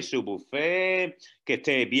café, su buffet, que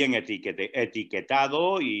esté bien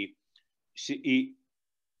etiquetado y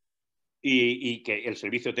que el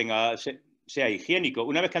servicio sea higiénico.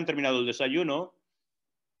 Una vez que han terminado el desayuno,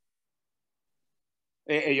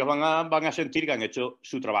 ellos van a sentir que han hecho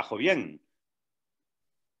su trabajo bien.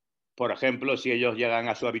 Por ejemplo, si ellos llegan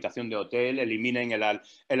a su habitación de hotel, eliminen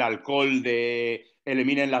el alcohol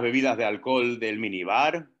eliminen las bebidas de alcohol del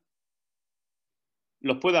minibar,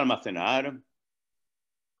 los puede almacenar.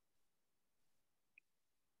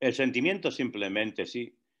 El sentimiento simplemente,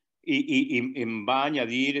 sí. Y va a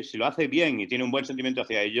añadir, si lo hace bien y tiene un buen sentimiento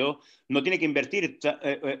hacia ello, no tiene que invertir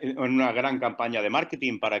en una gran campaña de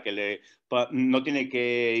marketing no tiene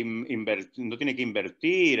que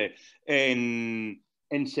invertir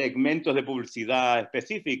en segmentos de publicidad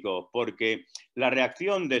específicos, porque la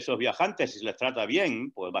reacción de esos viajantes, si se les trata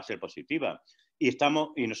bien, pues va a ser positiva. Y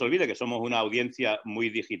no se olvide que somos una audiencia muy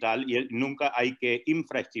digital y nunca hay que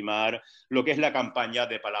infraestimar lo que es la campaña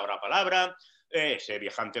de palabra a palabra. Ese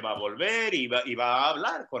viajante va a volver y va a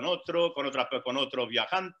hablar con otro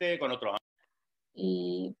viajante, con otros.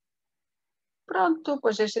 E pronto,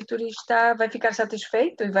 pois esse turista vai ficar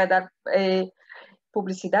satisfeito e vai dar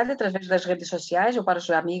publicidade através das redes sociais ou para os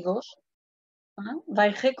amigos, vai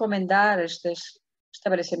recomendar estes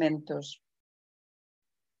estabelecimentos.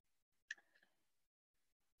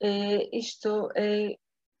 Isto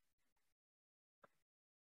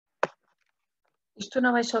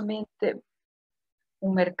não é somente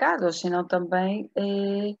um mercado, senão também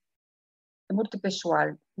é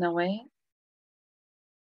multipessoal, não é?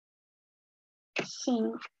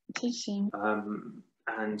 Sim, sim, sim.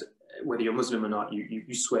 And whether you're Muslim or not,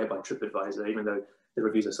 you swear by TripAdvisor, even though the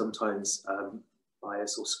reviews are sometimes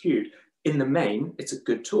biased or skewed. In the main, it's a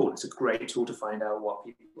good tool. It's a great tool to find out what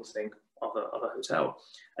people think of a hotel.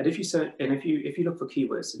 And if you look for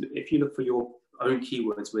keywords, if you look for your own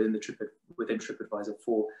keywords within TripAdvisor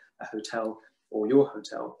for a hotel or your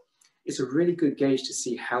hotel, it's a really good gauge to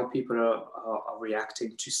see how people are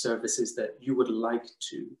reacting to services that you would like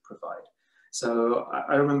to provide. So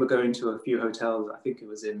I remember going to a few hotels, I think it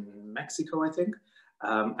was in Mexico,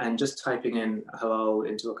 and just typing in halal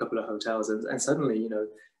into a couple of hotels, and suddenly,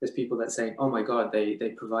 there's people that say, oh my God,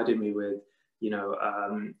 they provided me with,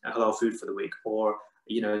 halal food for the week, or,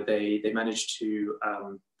 they managed to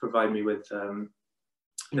provide me with, a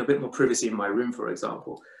bit more privacy in my room, for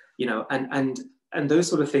example, and those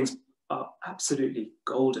sort of things are absolutely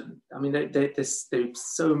golden. I mean, they're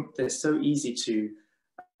so easy to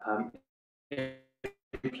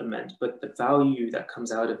implement, but the value that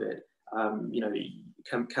comes out of it,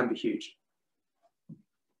 can be huge.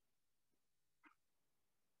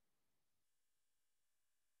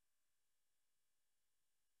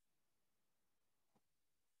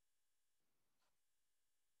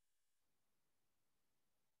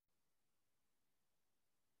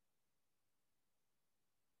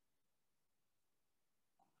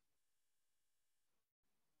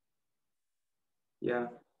 Yeah,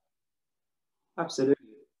 absolutely.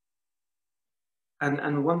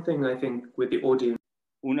 And one thing I think with the audience.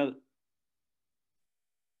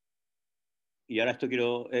 y ahora esto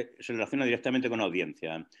se relaciona directamente con la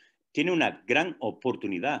audiencia, tiene una gran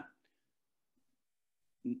oportunidad.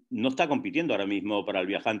 No está compitiendo ahora mismo para el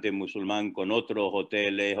viajante musulmán con otros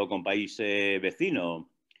hoteles o con países vecinos.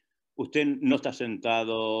 Usted no está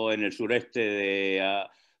sentado en el sureste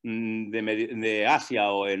de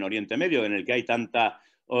Asia o en Oriente Medio, en el que hay tantas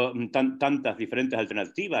diferentes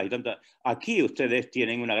alternativas. Aquí ustedes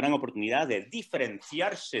tienen una gran oportunidad de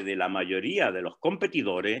diferenciarse de la mayoría de los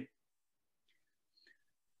competidores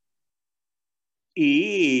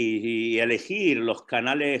y elegir los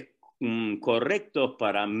canales correctos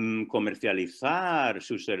para comercializar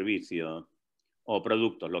sus servicios o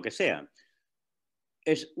productos, lo que sea.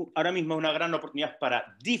 Es ahora mismo una gran oportunidad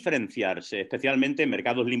para diferenciarse, especialmente en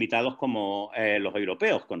mercados limitados como los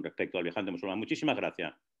europeos con respecto al viajante musulmán. Muchísimas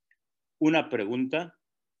gracias. Una pregunta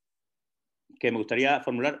que me gustaría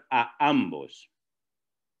formular a ambos,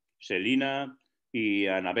 Shelina y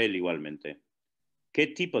a Nabeel igualmente. ¿Qué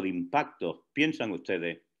tipo de impactos piensan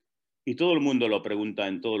ustedes? Y todo el mundo lo pregunta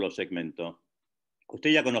en todos los segmentos.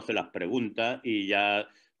 Usted ya conoce las preguntas y ya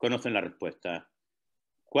conocen las respuestas.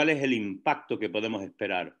 ¿Cuál es el impacto que podemos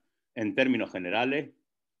esperar en términos generales,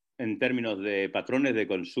 en términos de patrones de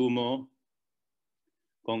consumo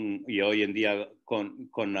y hoy en día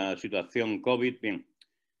con la situación COVID? Bien,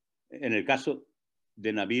 en el caso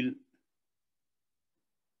de Nabeel,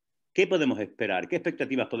 ¿qué podemos esperar? ¿Qué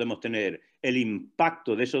expectativas podemos tener? El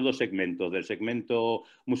impacto de esos dos segmentos, del segmento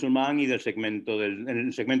musulmán y del segmento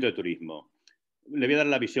de turismo. Le voy a dar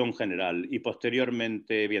la visión general y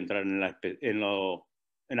posteriormente voy a entrar en las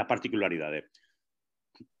particularidades.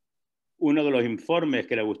 Uno de los informes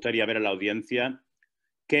que le gustaría ver a la audiencia,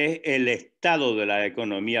 que es el estado de la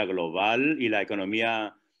economía global y la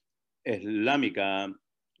economía islámica,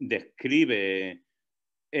 describe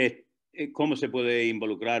cómo se puede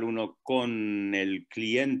involucrar uno con el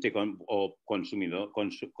cliente o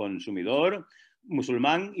consumidor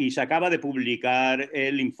musulmán, y se acaba de publicar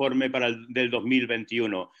el informe del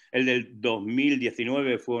 2021. El del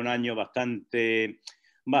 2019 fue un año bastante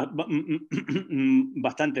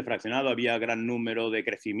fraccionado, había gran número de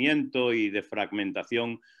crecimiento y de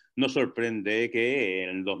fragmentación. No sorprende que en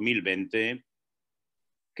el 2020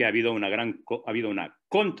 que ha habido una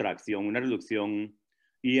contracción, una reducción,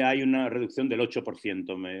 y hay una reducción del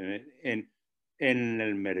 8% en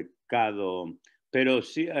el mercado. Pero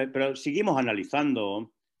seguimos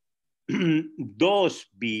analizando 2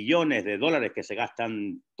 billones de dólares que se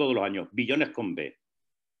gastan todos los años, billones con B.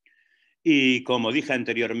 Y como dije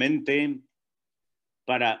anteriormente,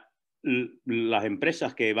 para las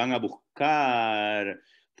empresas que van a buscar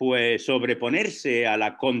pues sobreponerse a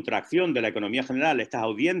la contracción de la economía general, estas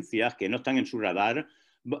audiencias que no están en su radar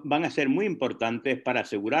van a ser muy importantes para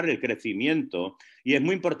asegurar el crecimiento. Y es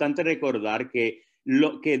muy importante recordar que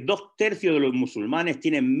 2/3 de los musulmanes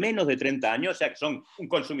tienen menos de 30 años, o sea que son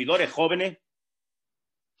consumidores jóvenes.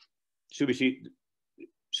 Su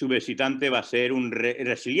visitante va a ser un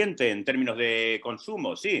resiliente en términos de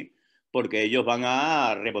consumo, sí, porque ellos van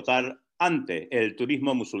a rebotar antes. El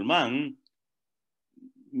turismo musulmán,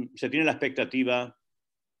 se tiene la expectativa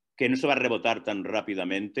que no se va a rebotar tan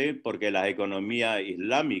rápidamente porque la economía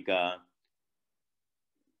islámica,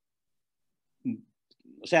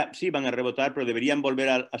 o sea, sí van a rebotar, pero deberían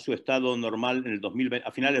volver a su estado normal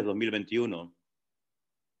a finales de 2021.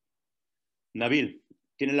 Nabeel,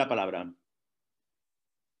 tienes la palabra.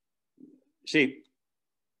 Sí.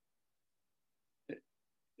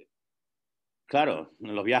 Claro,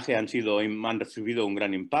 los viajes han recibido un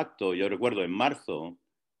gran impacto. Yo recuerdo en marzo,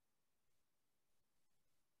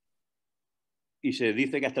 y se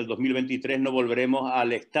dice que hasta el 2023 no volveremos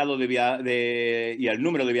al estado y al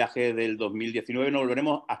número de viajes del 2019, no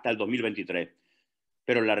volveremos hasta el 2023.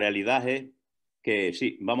 Pero la realidad es que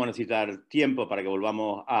sí, vamos a necesitar tiempo para que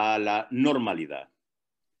volvamos a la normalidad.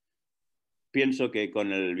 Pienso que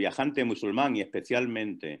con el viajante musulmán y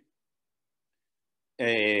especialmente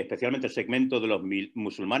el segmento de los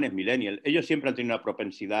musulmanes millennials, ellos siempre han tenido una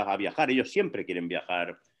propensidad a viajar, ellos siempre quieren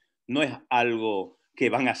viajar. No es algo que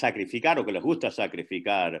van a sacrificar o que les gusta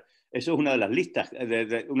sacrificar. Eso es una de las listas,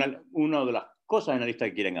 una de las cosas en la lista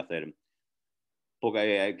que quieren hacer.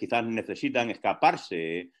 Porque quizás necesitan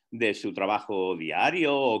escaparse de su trabajo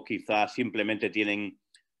diario o quizás simplemente tienen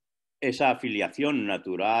esa afiliación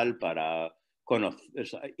natural para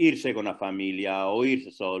irse con la familia o irse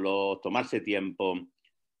solos, tomarse tiempo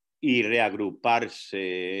y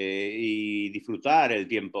reagruparse y disfrutar el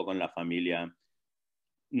tiempo con la familia.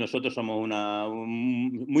 Nosotros somos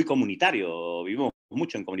muy comunitario, vivimos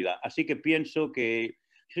mucho en comunidad, así que pienso que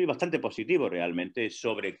soy bastante positivo realmente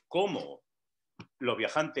sobre cómo los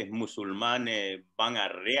viajantes musulmanes van a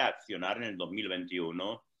reaccionar en el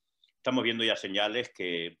 2021. Estamos viendo ya señales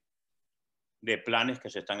de planes que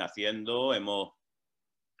se están haciendo.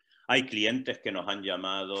 Hay clientes que nos han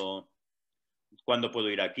llamado: ¿cuándo puedo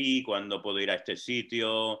ir aquí? ¿Cuándo puedo ir a este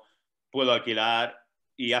sitio? ¿Puedo alquilar?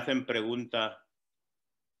 Y hacen preguntas.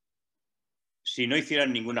 Si no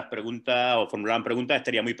hicieran ninguna pregunta o formularan preguntas,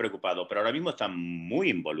 estaría muy preocupado. Pero ahora mismo están muy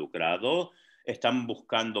involucrados, están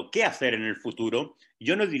buscando qué hacer en el futuro.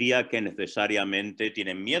 Yo no diría que necesariamente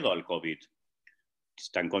tienen miedo al COVID.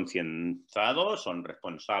 Están concienciados, son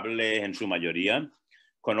responsables en su mayoría,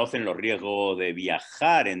 conocen los riesgos de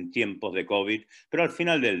viajar en tiempos de COVID, pero al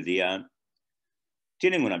final del día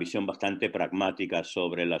tienen una visión bastante pragmática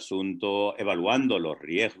sobre el asunto, evaluando los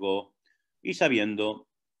riesgos y sabiendo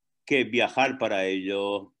que viajar para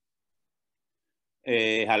ellos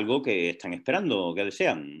es algo que están esperando, que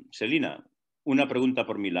desean. Shelina, una pregunta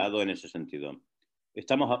por mi lado en ese sentido.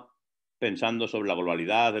 Estamos pensando sobre la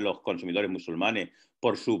globalidad de los consumidores musulmanes.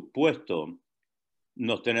 Por supuesto,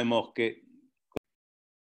 nos tenemos que...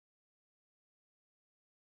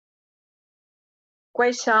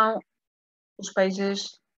 Quais são os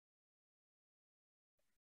países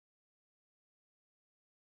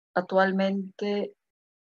atualmente?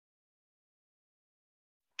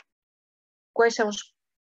 Quais são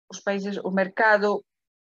os países, o mercado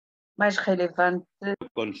más relevante?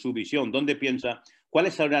 Con su visión, ¿dónde piensa?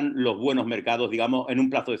 ¿Cuáles serán los buenos mercados, digamos, en un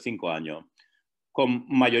plazo de 5 años? ¿Con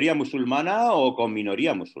mayoría musulmana o con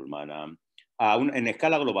minoría musulmana? En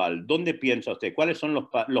escala global, ¿dónde piensa usted? ¿Cuáles son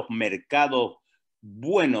los mercados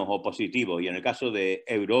buenos o positivos? Y en el caso de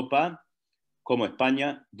Europa, como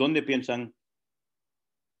España, ¿dónde piensan?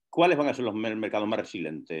 ¿Cuáles van a ser los mercados más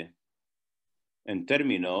resilientes? En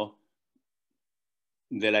términos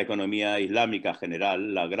de la economía islámica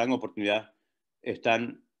general, la gran oportunidad está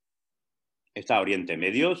Oriente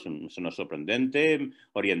Medio, eso no es sorprendente,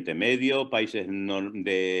 Oriente Medio, países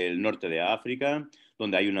del norte de África,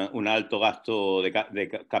 donde hay un alto gasto de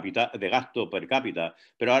gasto per cápita.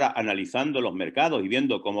 Pero ahora, analizando los mercados y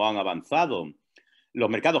viendo cómo han avanzado, los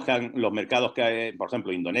mercados que por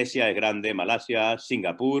ejemplo, Indonesia es grande, Malasia,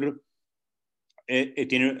 Singapur,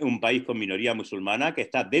 tiene un país con minoría musulmana que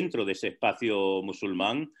está dentro de ese espacio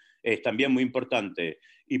musulmán, es también muy importante.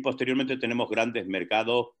 Y posteriormente tenemos grandes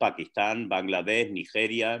mercados: Pakistán, Bangladesh,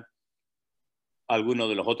 Nigeria, algunos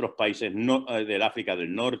de los otros países del África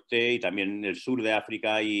del Norte y también el sur de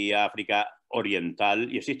África y África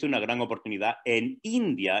Oriental. Y existe una gran oportunidad en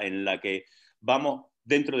India, en la que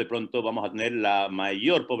dentro de pronto vamos a tener la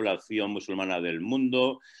mayor población musulmana del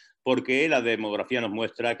mundo, porque la demografía nos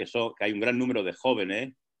muestra que hay un gran número de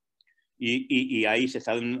jóvenes y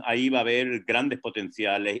ahí va a haber grandes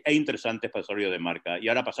potenciales e interesantes para el desarrollo de marca. Y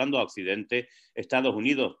ahora, pasando a Occidente, Estados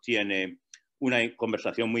Unidos tiene una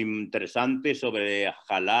conversación muy interesante sobre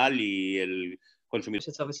halal y el consumidor.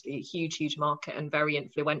 It's obviously a huge market and very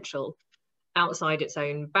influential outside its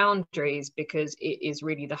own boundaries, because it is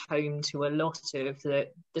really the home to a lot of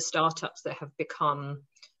the startups that have become,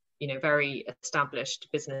 very established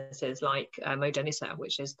businesses, like Modanisa,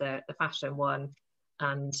 which is the fashion one.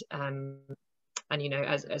 And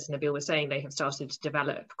as Nabeel was saying, they have started to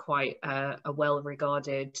develop quite a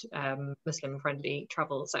well-regarded Muslim-friendly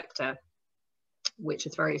travel sector, which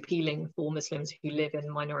is very appealing for Muslims who live in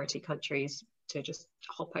minority countries to just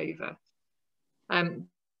hop over.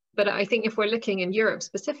 But I think if we're looking in Europe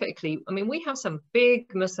specifically, we have some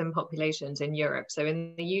big Muslim populations in Europe. So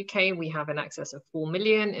in the UK, we have in excess of 4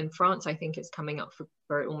 million. In France, I think it's coming up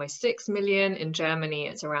for almost 6 million. In Germany,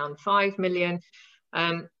 it's around 5 million.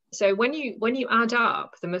 So when you add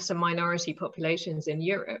up the Muslim minority populations in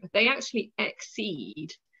Europe, they actually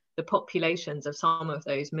exceed the populations of some of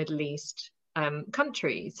those Middle East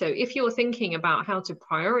countries. So if you're thinking about how to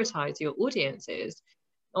prioritize your audiences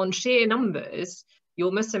on sheer numbers,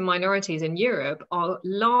 your Muslim minorities in Europe are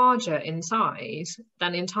larger in size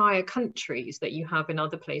than entire countries that you have in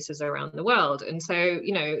other places around the world. And so,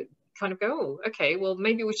 kind of go, oh, okay, well,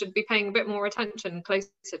 maybe we should be paying a bit more attention closer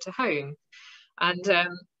to home. And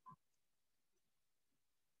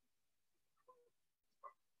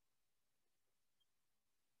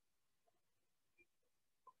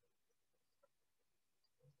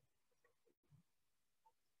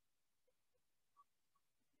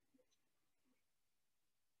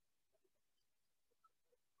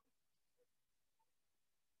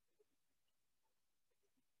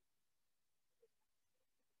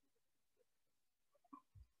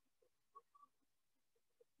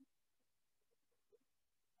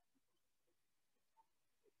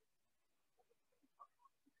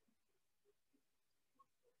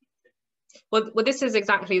Well, this is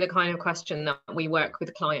exactly the kind of question that we work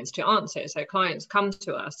with clients to answer. So clients come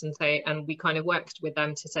to us and say, and we kind of worked with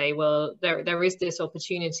them to say, well, there is this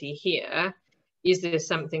opportunity here. Is this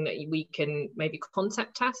something that we can maybe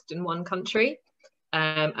concept test in one country?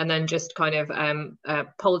 And then just kind of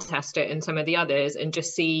poll test it in some of the others and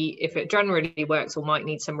just see if it generally works or might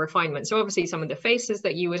need some refinement. So obviously some of the faces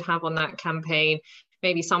that you would have on that campaign,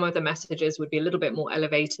 maybe some of the messages would be a little bit more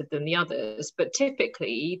elevated than the others, but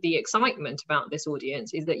typically the excitement about this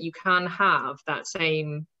audience is that you can have that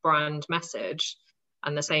same brand message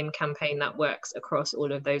and the same campaign that works across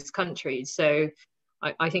all of those countries. So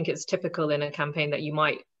I think it's typical in a campaign that you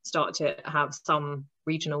might start to have some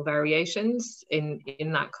regional variations in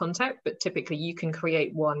that context, but typically you can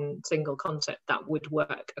create one single concept that would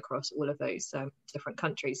work across all of those different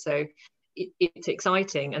countries. So it's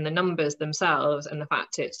exciting, and the numbers themselves and the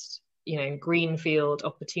fact it's, you know, greenfield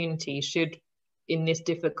opportunity should in this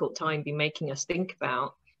difficult time be making us think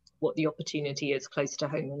about what the opportunity is close to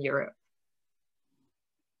home in Europe.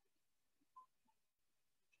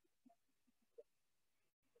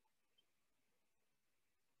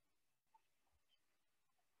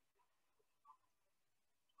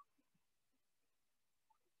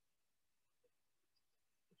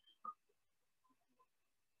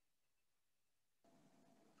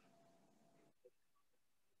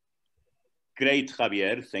 Great,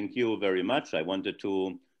 Javier. Thank you very much. I wanted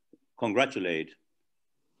to congratulate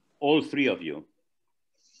all three of you.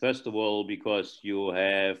 First of all, because you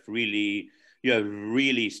have really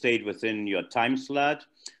stayed within your time slot.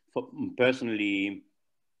 Personally,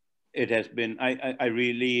 it has been,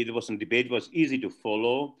 there was some debate, it was easy to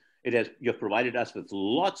follow. You've provided us with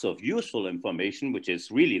lots of useful information, which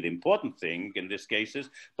is really the important thing in these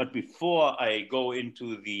cases. But before I go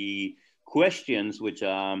into the questions, which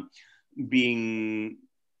are being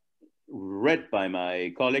read by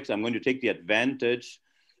my colleagues, I'm going to take the advantage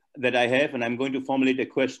that I have, and I'm going to formulate a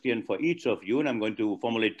question for each of you, and I'm going to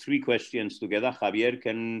formulate 3 questions together. Javier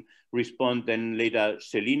can respond, then later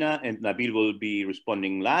Shelina, and Nabeel will be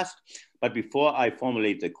responding last. But before I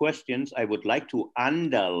formulate the questions, I would like to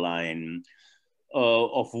underline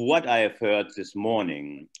of what I have heard this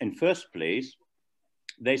morning. In first place,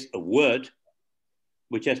 there's a word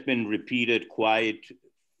which has been repeated quite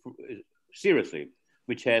seriously,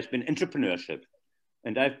 which has been entrepreneurship.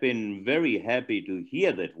 And I've been very happy to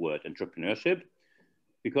hear that word, entrepreneurship,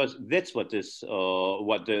 because that's what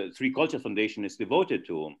what the Three Cultures Foundation is devoted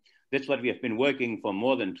to. That's what we have been working for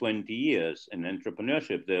more than 20 years in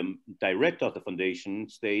entrepreneurship. The director of the foundation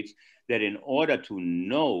states that in order to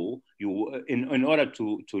know, in order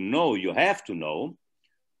to know, you have to know.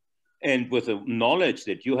 And with the knowledge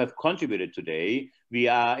that you have contributed today, we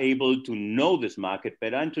are able to know this market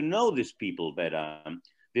better and to know these people better.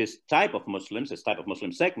 This type of Muslims, this type of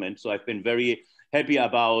Muslim segment. So I've been very happy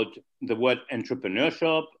about the word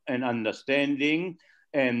entrepreneurship and understanding.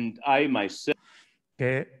 And I myself...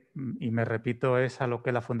 Y me repito, es a lo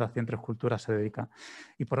que la Fundación Tres Culturas se dedica.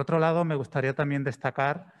 Y por otro lado, me gustaría también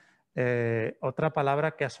destacar otra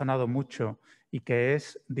palabra que ha sonado mucho y que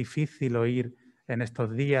es difícil oír en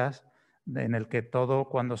estos días, en el que todo,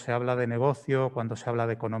 cuando se habla de negocio, cuando se habla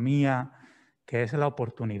de economía, que es la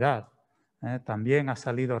oportunidad. También ha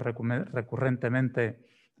salido recurrentemente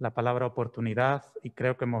la palabra oportunidad y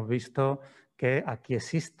creo que hemos visto que aquí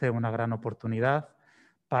existe una gran oportunidad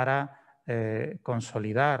para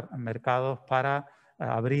consolidar mercados, para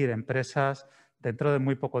abrir empresas dentro de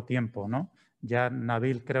muy poco tiempo, ¿no? Ya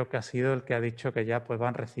Nabeel creo que ha sido el que ha dicho que ya pues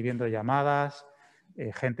van recibiendo llamadas,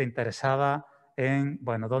 gente interesada en,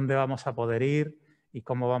 bueno, dónde vamos a poder ir y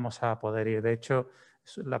cómo vamos a poder ir. De hecho,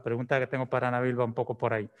 la pregunta que tengo para Nabeel va un poco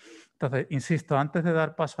por ahí. Entonces, insisto, antes de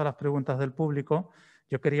dar paso a las preguntas del público,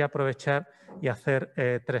 yo quería aprovechar y hacer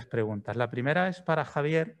 3 preguntas. La primera es para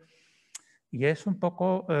Javier y es un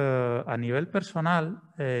poco a nivel personal.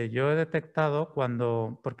 Yo he detectado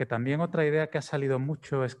porque también otra idea que ha salido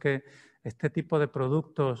mucho es que este tipo de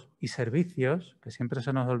productos y servicios, que siempre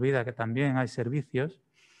se nos olvida que también hay servicios,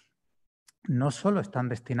 no solo están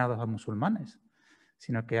destinados a musulmanes,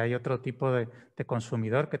 sino que hay otro tipo de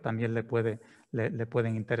consumidor que también le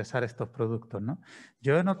pueden interesar estos productos, ¿no?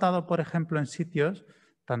 Yo he notado, por ejemplo, en sitios,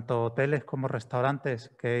 tanto hoteles como restaurantes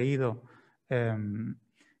que he ido,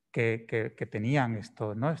 que tenían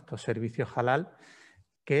estos servicios halal,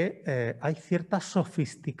 que hay cierta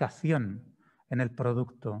sofisticación en el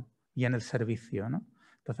producto y en el servicio, ¿no?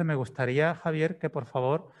 Entonces, me gustaría, Javier, que por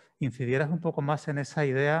favor incidieras un poco más en esa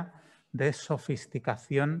idea de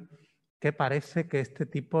sofisticación que parece que este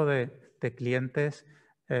tipo de clientes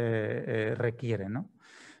requiere, ¿no?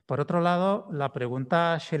 Por otro lado, la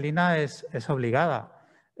pregunta, Shelina, es obligada.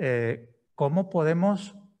 ¿cómo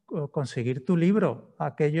podemos conseguir tu libro?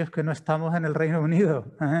 Aquellos que no estamos en el Reino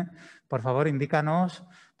Unido. Por favor, indícanos,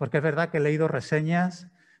 porque es verdad que he leído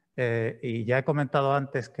reseñas y ya he comentado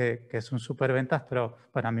antes que es un superventas, pero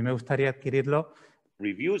bueno, a mí me gustaría adquirirlo.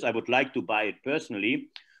 Reviews, I would like to buy it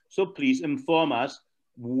personally. So please inform us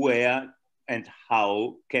where and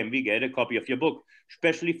how can we get a copy of your book,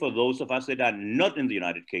 especially for those of us that are not in the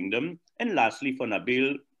United Kingdom. And lastly, for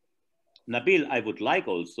Nabeel, I would like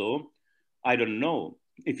also, I don't know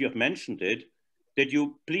if you have mentioned it, that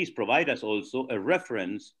you please provide us also a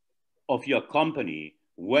reference of your company,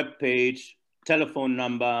 webpage, telephone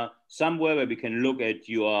number, somewhere where we can look at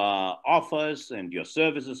your offers and your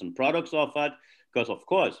services and products offered, because of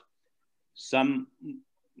course, some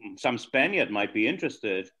Spaniard might be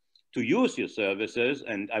interested to use your services,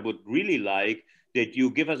 and I would really like that you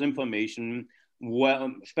give us information,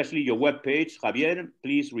 well, especially your webpage. Javier,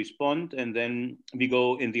 please respond, and then we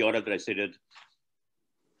go in the order that I said it.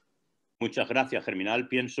 Muchas gracias, Germinal.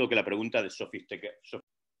 Pienso que la pregunta de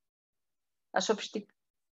a sofisticação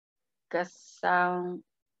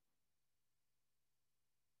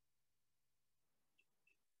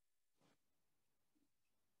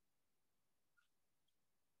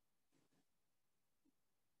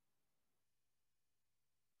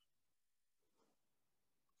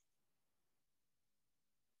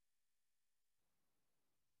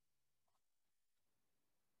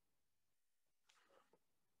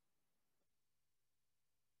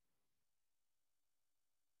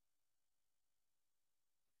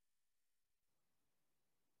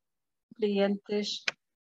clientes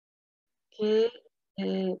que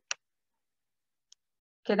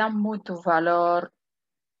dão muito valor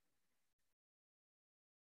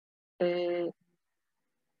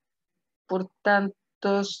portanto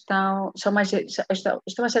estão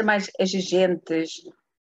a ser mais exigentes,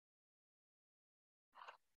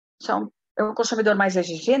 é um consumidor mais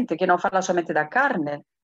exigente que não fala somente da carne,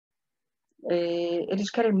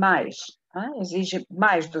 eles querem mais, exigem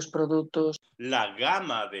mais dos produtos. La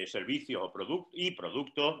gama de servicios y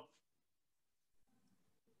productos,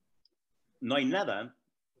 no hay nada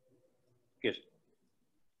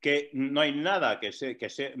no hay nada que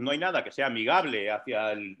sea amigable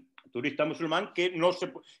hacia el turista musulmán que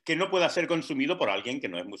no pueda ser consumido por alguien que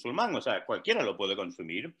no es musulmán. O sea, cualquiera lo puede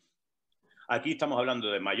consumir. Aquí estamos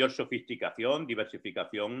hablando de mayor sofisticación,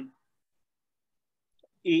 diversificación,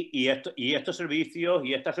 y estos servicios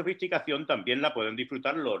y esta sofisticación también la pueden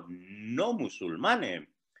disfrutar los no musulmanes.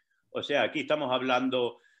 O sea, aquí estamos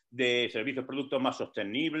hablando de servicios, productos más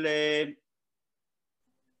sostenibles.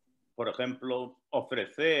 Por ejemplo,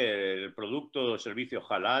 ofrecer productos o servicios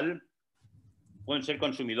halal pueden ser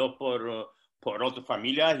consumidos por otras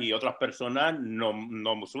familias y otras personas no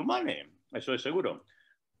musulmanes. Eso es seguro.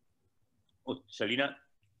 Shelina,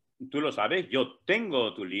 tú lo sabes, yo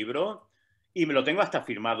tengo tu libro y me lo tengo hasta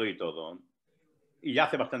firmado y todo. Y ya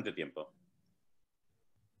hace bastante tiempo.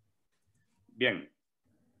 Bien,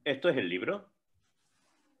 ¿esto es el libro?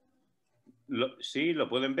 Sí, lo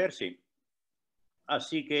pueden ver, sí.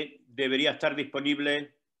 Así que debería estar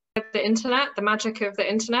disponible. The internet, the magic of the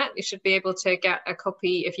internet, you should be able to get a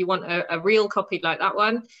copy if you want a real copy like that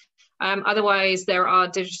one. Otherwise, there are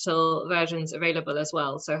digital versions available as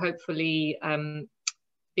well. So hopefully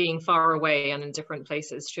being far away and in different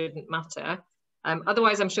places shouldn't matter.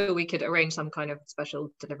 Otherwise, I'm sure we could arrange some kind of special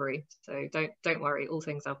delivery. So don't worry, all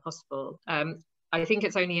things are possible. I think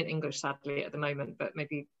it's only in English, sadly, at the moment, but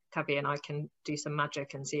maybe Javier and I can do some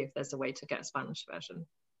magic and see if there's a way to get a Spanish version.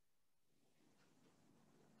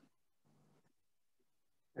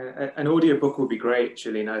 An audiobook would be great,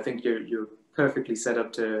 Shelina. I think you're perfectly set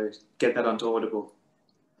up to get that onto Audible.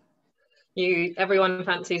 Everyone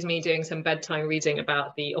fancies me doing some bedtime reading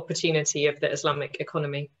about the opportunity of the Islamic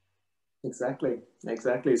economy. Exactly.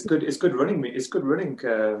 It's good running. It's good running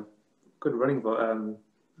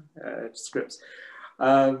scripts.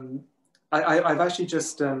 I've actually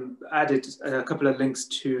just added a couple of links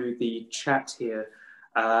to the chat here.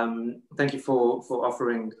 Thank you for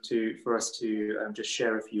offering for us to just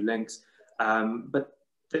share a few links. But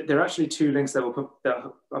there are actually two links that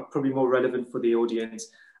are probably more relevant for the audience.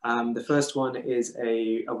 The first one is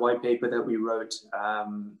a white paper that we wrote,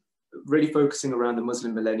 really focusing around the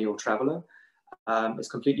Muslim millennial traveler. It's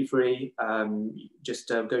completely free. Just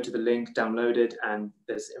go to the link, download it, and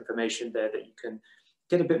there's information there that you can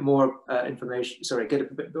get a bit more get a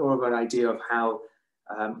bit more of an idea of how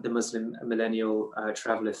the Muslim millennial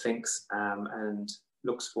traveler thinks and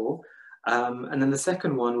looks for. And then the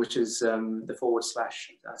second one, which is the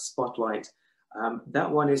 / spotlight, that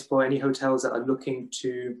one is for any hotels that are looking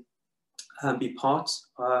to be part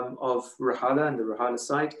of Rahala and the Rahala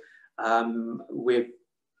site. We're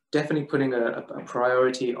definitely putting a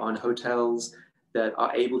priority on hotels that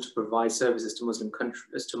are able to provide services to Muslim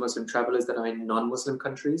travelers that are in non-Muslim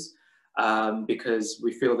countries, because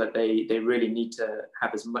we feel that they really need to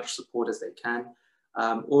have as much support as they can.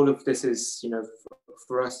 All of this is,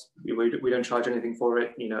 for us, we don't charge anything for it.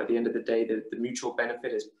 At the end of the day, the mutual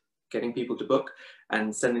benefit is getting people to book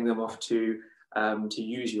and sending them off to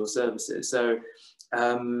use your services. So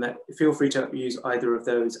feel free to use either of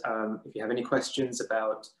those. If you have any questions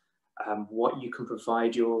about what you can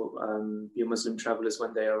provide your Muslim travelers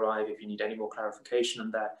when they arrive, if you need any more clarification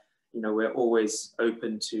on that, we're always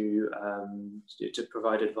open to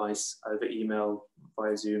provide advice over email,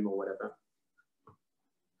 via Zoom or whatever.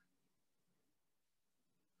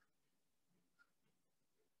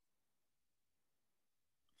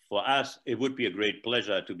 For us, it would be a great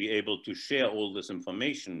pleasure to be able to share all this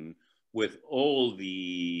information with all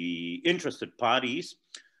the interested parties,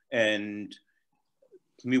 and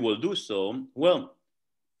we will do so. Well,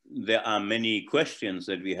 there are many questions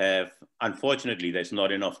that we have. Unfortunately, there's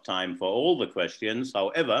not enough time for all the questions.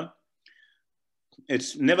 However,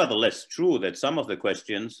 it's nevertheless true that some of the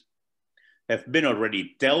questions have been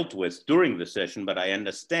already dealt with during the session, but I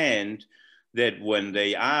understand that when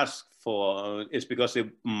they ask for, it's because it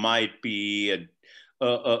might be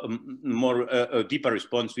a deeper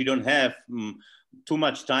response. We don't have too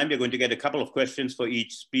much time. We're going to get a couple of questions for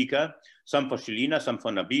each speaker, some for Shelina, some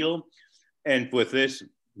for Nabeel. And with this,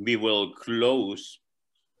 we will close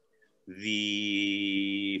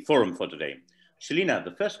the forum for today. Shelina,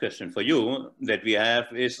 the first question for you that we have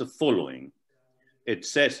is the following. It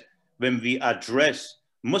says, when we address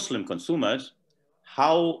Muslim consumers,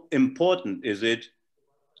 how important is it?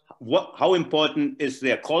 How important is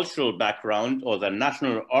their cultural background or their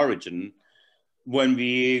national origin when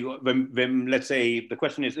let's say the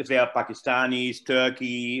question is if they are Pakistanis,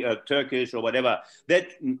 Turkish or whatever, that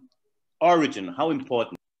origin, how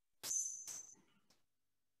important?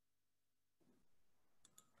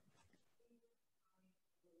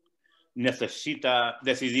 Necesita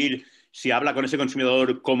decidir si habla con ese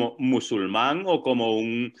consumidor como musulmán o como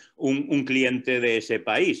un cliente de ese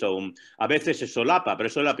país. A veces se solapa, pero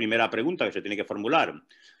eso es la primera pregunta que se tiene que formular.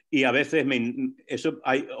 Y a veces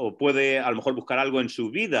o puede a lo mejor buscar algo en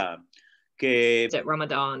su vida que...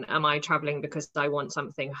 Ramadan, am I traveling because I want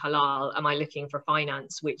something halal? Am I looking for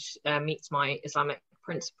finance which meets my Islamic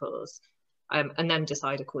principles? And then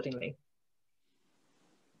decide accordingly.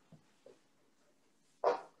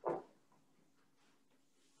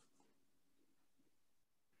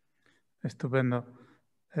 Estupendo.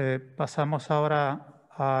 Pasamos ahora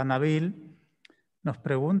a Nabeel. Nos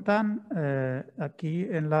preguntan aquí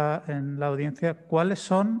en la audiencia cuáles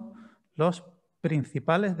son los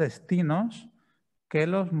principales destinos que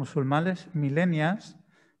los musulmanes millennials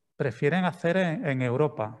prefieren hacer en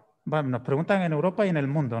Europa. Bueno, nos preguntan en Europa y en el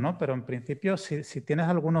mundo, ¿no? Pero en principio, si tienes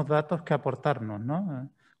algunos datos que aportarnos,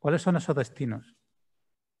 ¿no? ¿Cuáles son esos destinos?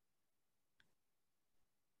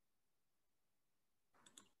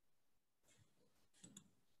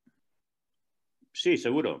 Sí,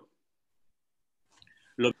 seguro.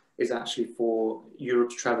 Is actually for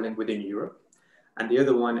Europe traveling within Europe. And the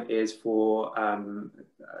other one is for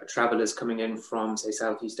travelers coming in from, say,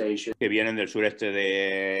 Southeast Asia. Que vienen del sureste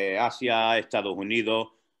de Asia, Estados Unidos,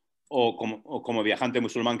 o como viajante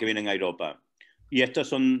musulmán que vienen a Europa. Y estas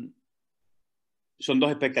son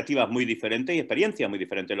dos expectativas muy diferentes y experiencias muy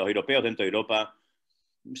diferentes. Los europeos dentro de Europa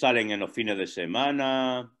salen en los fines de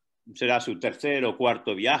semana, será su tercer o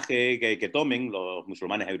cuarto viaje que tomen los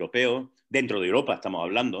musulmanes europeos, dentro de Europa estamos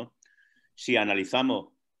hablando. Si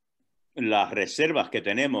analizamos las reservas que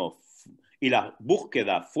tenemos y las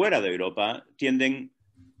búsquedas fuera de Europa, tienden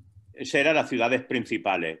a ser a las ciudades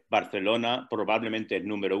principales. Barcelona probablemente es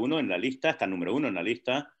número uno en la lista, está número uno en la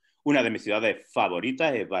lista. Una de mis ciudades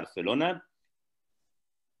favoritas es Barcelona.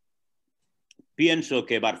 Pienso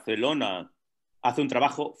que Barcelona hace un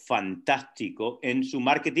trabajo fantástico en su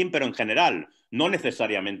marketing, pero en general, no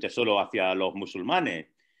necesariamente solo hacia los musulmanes.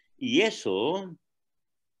 Y eso,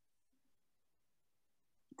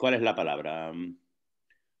 ¿cuál es la palabra?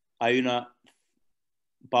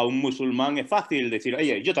 Para un musulmán es fácil decir,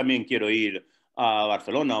 oye, yo también quiero ir a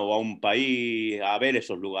Barcelona o a un país a ver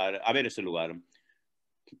esos lugares, a ver ese lugar.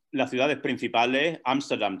 Las ciudades principales,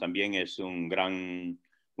 Ámsterdam también es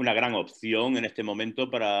una gran opción en este momento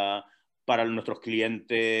para nuestros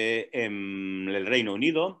clientes en el Reino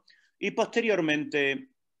Unido, y posteriormente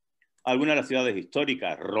algunas de las ciudades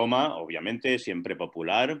históricas. Roma, obviamente, siempre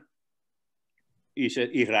popular.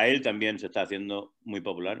 Israel también se está haciendo muy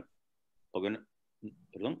popular.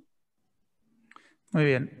 Perdón. Muy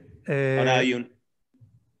bien. Ahora hay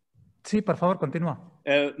Sí, por favor, continúa.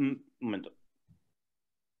 Un momento.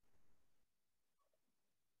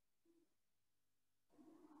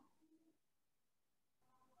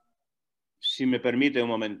 Si me permite un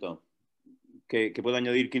momento, que puedo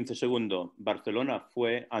añadir 15 segundos. Barcelona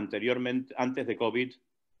fue anteriormente, antes de COVID,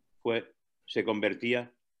 se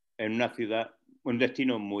convertía en una ciudad, un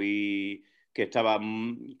destino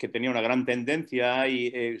que tenía una gran tendencia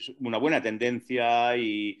y una buena tendencia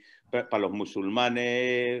y para los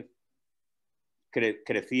musulmanes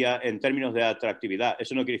crecía en términos de atractividad.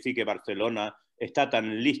 Eso no quiere decir que Barcelona está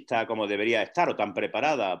tan lista como debería estar o tan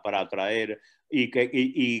preparada para atraer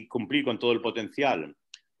y cumplir con todo el potencial.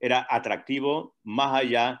 Era atractivo más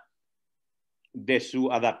allá de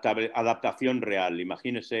su adaptación real.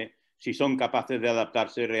 Imagínense si son capaces de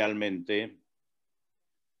adaptarse realmente,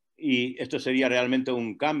 y esto sería realmente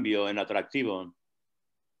un cambio en atractivo.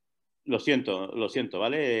 Lo siento,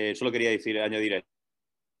 ¿vale? Solo quería añadir esto.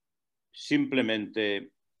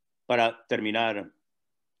 Simplemente para terminar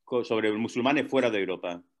sobre los musulmanes fuera de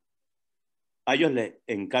Europa. A ellos les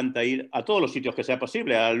encanta ir a todos los sitios que sea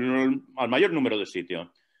posible, al mayor número de sitios.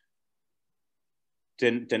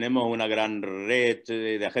 Tenemos una gran red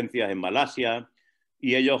de agencias en Malasia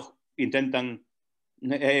y ellos intentan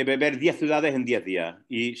ver 10 ciudades en 10 días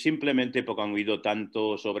y simplemente porque han oído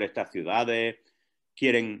tanto sobre estas ciudades,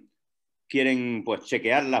 quieren pues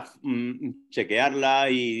chequearla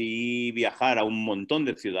y viajar a un montón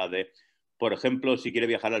de ciudades. Por ejemplo, si quiere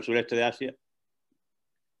viajar al sureste de Asia,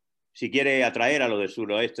 si quiere atraer a los del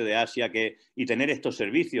suroeste de Asia y tener estos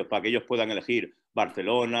servicios para que ellos puedan elegir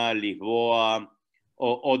Barcelona, Lisboa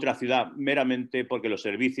o otra ciudad meramente porque los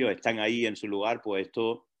servicios están ahí en su lugar, pues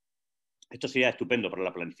esto sería estupendo para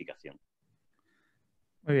la planificación.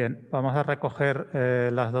 Muy bien, vamos a recoger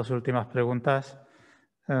las dos últimas preguntas.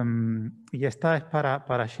 Y esta es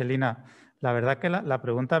para Shelina. La verdad que la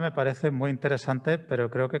pregunta me parece muy interesante, pero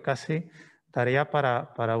creo que casi daría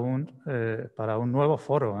para un nuevo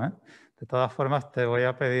foro, ¿eh? De todas formas, te voy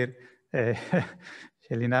a pedir,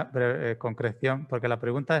 Shelina, concreción, porque la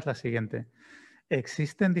pregunta es la siguiente.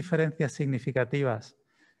 ¿Existen diferencias significativas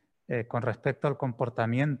con respecto al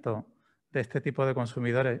comportamiento de este tipo de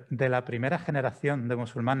consumidores de la primera generación de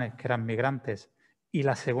musulmanes que eran migrantes y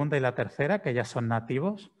la segunda y la tercera, que ya son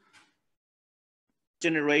nativos?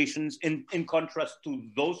 Generations in contrast to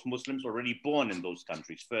those Muslims already born in those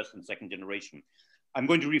countries, first and second generation. I'm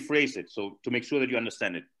going to rephrase it so to make sure that you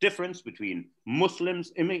understand it. Difference between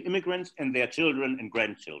Muslims, immigrants, and their children and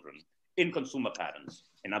grandchildren in consumer patterns,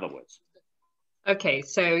 in other words. Okay,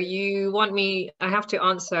 so you want me, I have to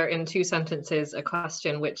answer in 2 sentences a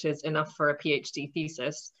question which is enough for a PhD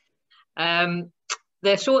thesis.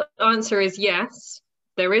 The short answer is yes,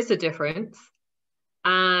 there is a difference.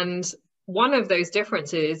 And one of those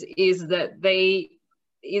differences is that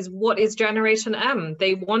what is Generation M.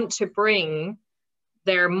 They want to bring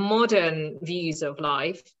their modern views of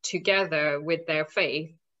life together with their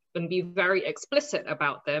faith and be very explicit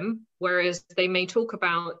about them, whereas they may talk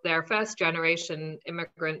about their first generation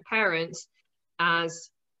immigrant parents as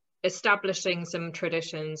establishing some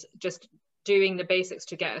traditions, just doing the basics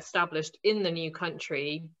to get established in the new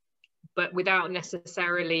country, but without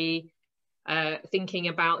necessarily thinking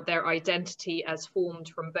about their identity as formed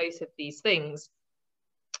from both of these things.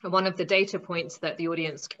 And one of the data points that the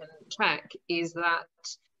audience can check is that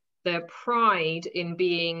the pride in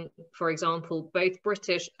being, for example, both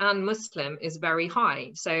British and Muslim is very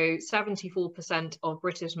high. So 74% of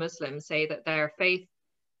British Muslims say that their faith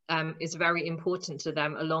is very important to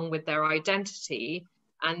them along with their identity,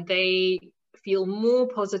 and they feel more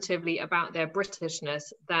positively about their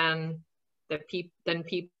Britishness than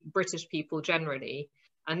British people generally.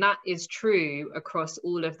 And that is true across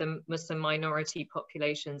all of the Muslim minority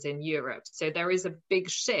populations in Europe. So there is a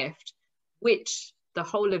big shift, which the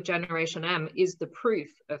whole of Generation M is the proof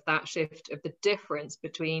of that shift, of the difference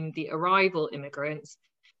between the arrival immigrants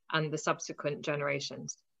and the subsequent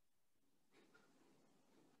generations.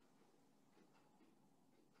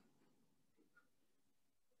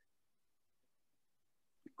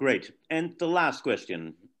 Great. And the last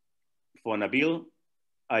question for Nabeel,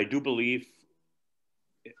 I do believe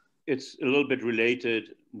it's a little bit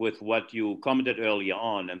related with what you commented earlier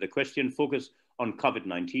on, and the question focused on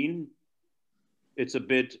COVID-19. It's a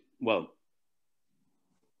bit, well,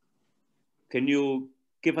 can you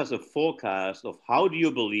give us a forecast of how do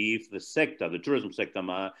you believe the sector, the tourism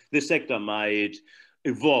sector, this sector might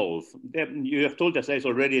evolve? You have told us there's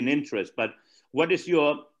already an interest, but what is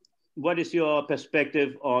your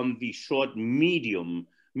perspective on the short, medium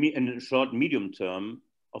term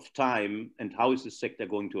of time, and how is the sector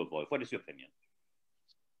going to evolve? What is your opinion?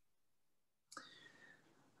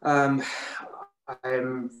 I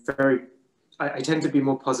tend to be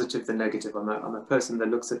more positive than negative. I'm a person that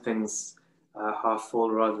looks at things half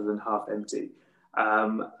full rather than half empty.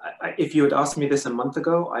 If you had asked me this a month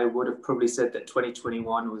ago, I would have probably said that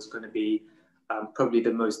 2021 was going to be probably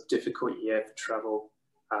the most difficult year for travel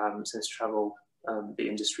since travel, the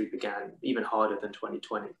industry began, even harder than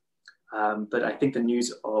 2020. But I think the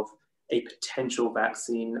news of a potential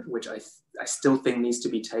vaccine, which I still think needs to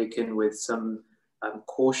be taken with some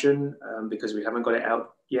caution because we haven't got it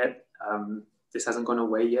out yet. This hasn't gone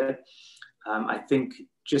away yet. I think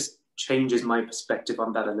just changes my perspective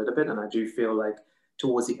on that a little bit. And I do feel like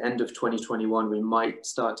towards the end of 2021, we might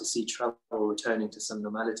start to see travel returning to some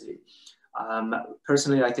normality.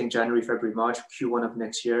 Personally, I think January, February, March, Q1 of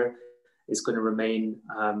next year is going to remain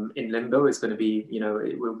in limbo. It's going to be, you know,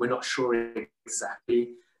 we're not sure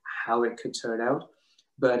exactly how it could turn out.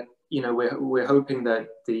 But, you know, we're hoping that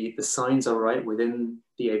the signs are right within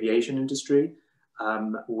the aviation industry,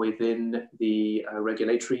 within the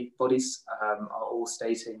regulatory bodies are all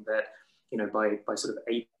stating that, you know, by sort of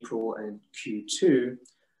April and Q2,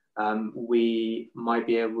 we might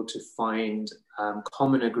be able to find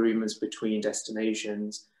common agreements between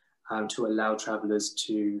destinations to allow travelers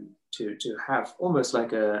to have almost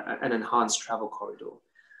like an enhanced travel corridor.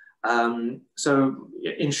 So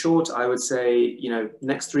in short, I would say, you know,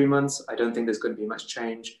 next 3 months, I don't think there's going to be much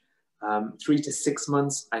change. 3 to 6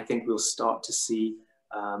 months, I think we'll start to see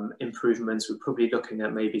improvements. We're probably looking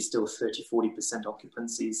at maybe still 30–40%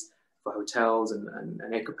 occupancies for hotels and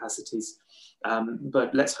air capacities.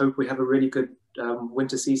 But let's hope we have a really good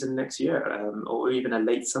winter season next year, or even a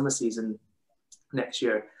late summer season next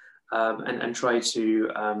year, and try to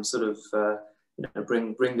sort of you know,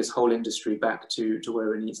 bring this whole industry back to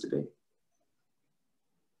where it needs to be.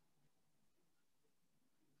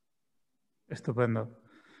 Estupendo.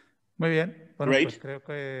 Muy bien. Bueno, Great. pues creo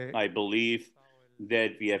que... I believe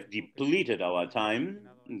that we have depleted our time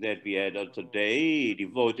that we had today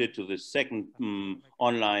devoted to the second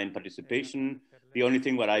online participation. The only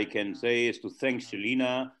thing what I can say is to thank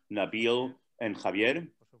Shelina, Nabeel, and Javier,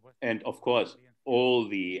 and of course all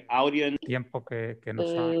the audience. Tiempo que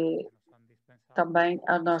nos ha... Também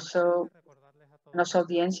a nossa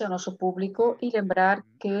audiência, ao nosso público, e lembrar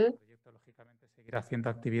que seguir haciendo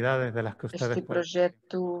actividades de las que ustedes este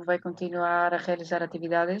projeto vai continuar a realizar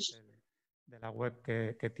atividades de la web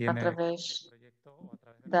que tiene através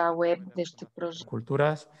da web deste projeto.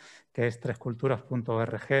 Culturas, que es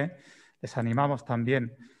tresculturas.org. Les animamos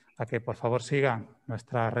también a que por favor sigan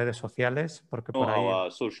nuestras redes sociales, porque por ahí...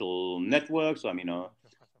 Our social networks, I mean,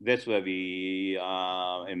 that's where we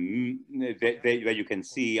where you can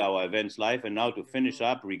see our events live. And now to finish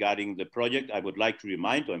up regarding the project, I would like to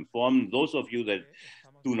remind or inform those of you that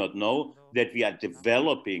do not know that we are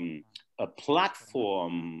developing a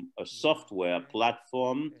platform, a software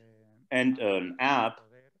platform and an app.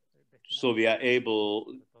 So we are able,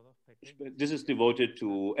 this is devoted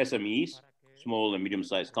to SMEs, small and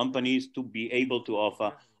medium-sized companies, to be able to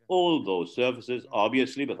offer all those services,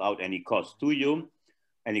 obviously without any cost to you,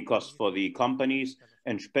 any cost for the companies,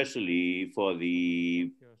 and especially for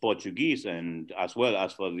the Portuguese and as well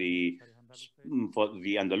as for the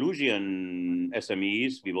Andalusian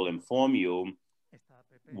SMEs. We will inform you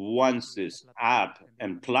once this app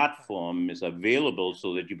and platform is available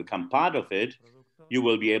so that you become part of it. You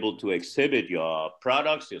will be able to exhibit your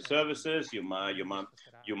products, your services. You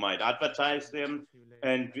might advertise them,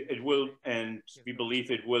 and we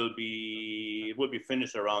believe it will be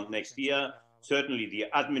finished around next year. Certainly, the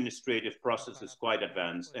administrative process is quite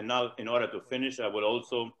advanced. And now, in order to finish, I will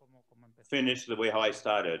also finish the way how I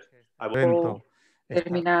started. I will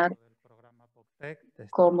terminar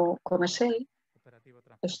como comecei.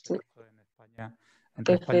 Este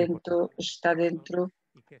evento está dentro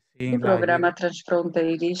do programa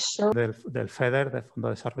transfronteiriço del FEDER, del Fondo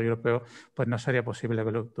de Desarrollo Europeo, pues no sería posible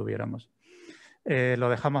que lo tuviéramos. Lo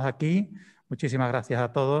dejamos aquí. Muchísimas gracias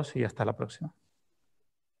a todos y hasta la próxima.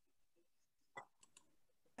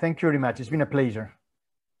 Thank you very much. It's been a pleasure.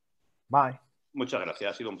 Bye. Muchas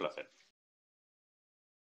gracias. Ha sido un placer.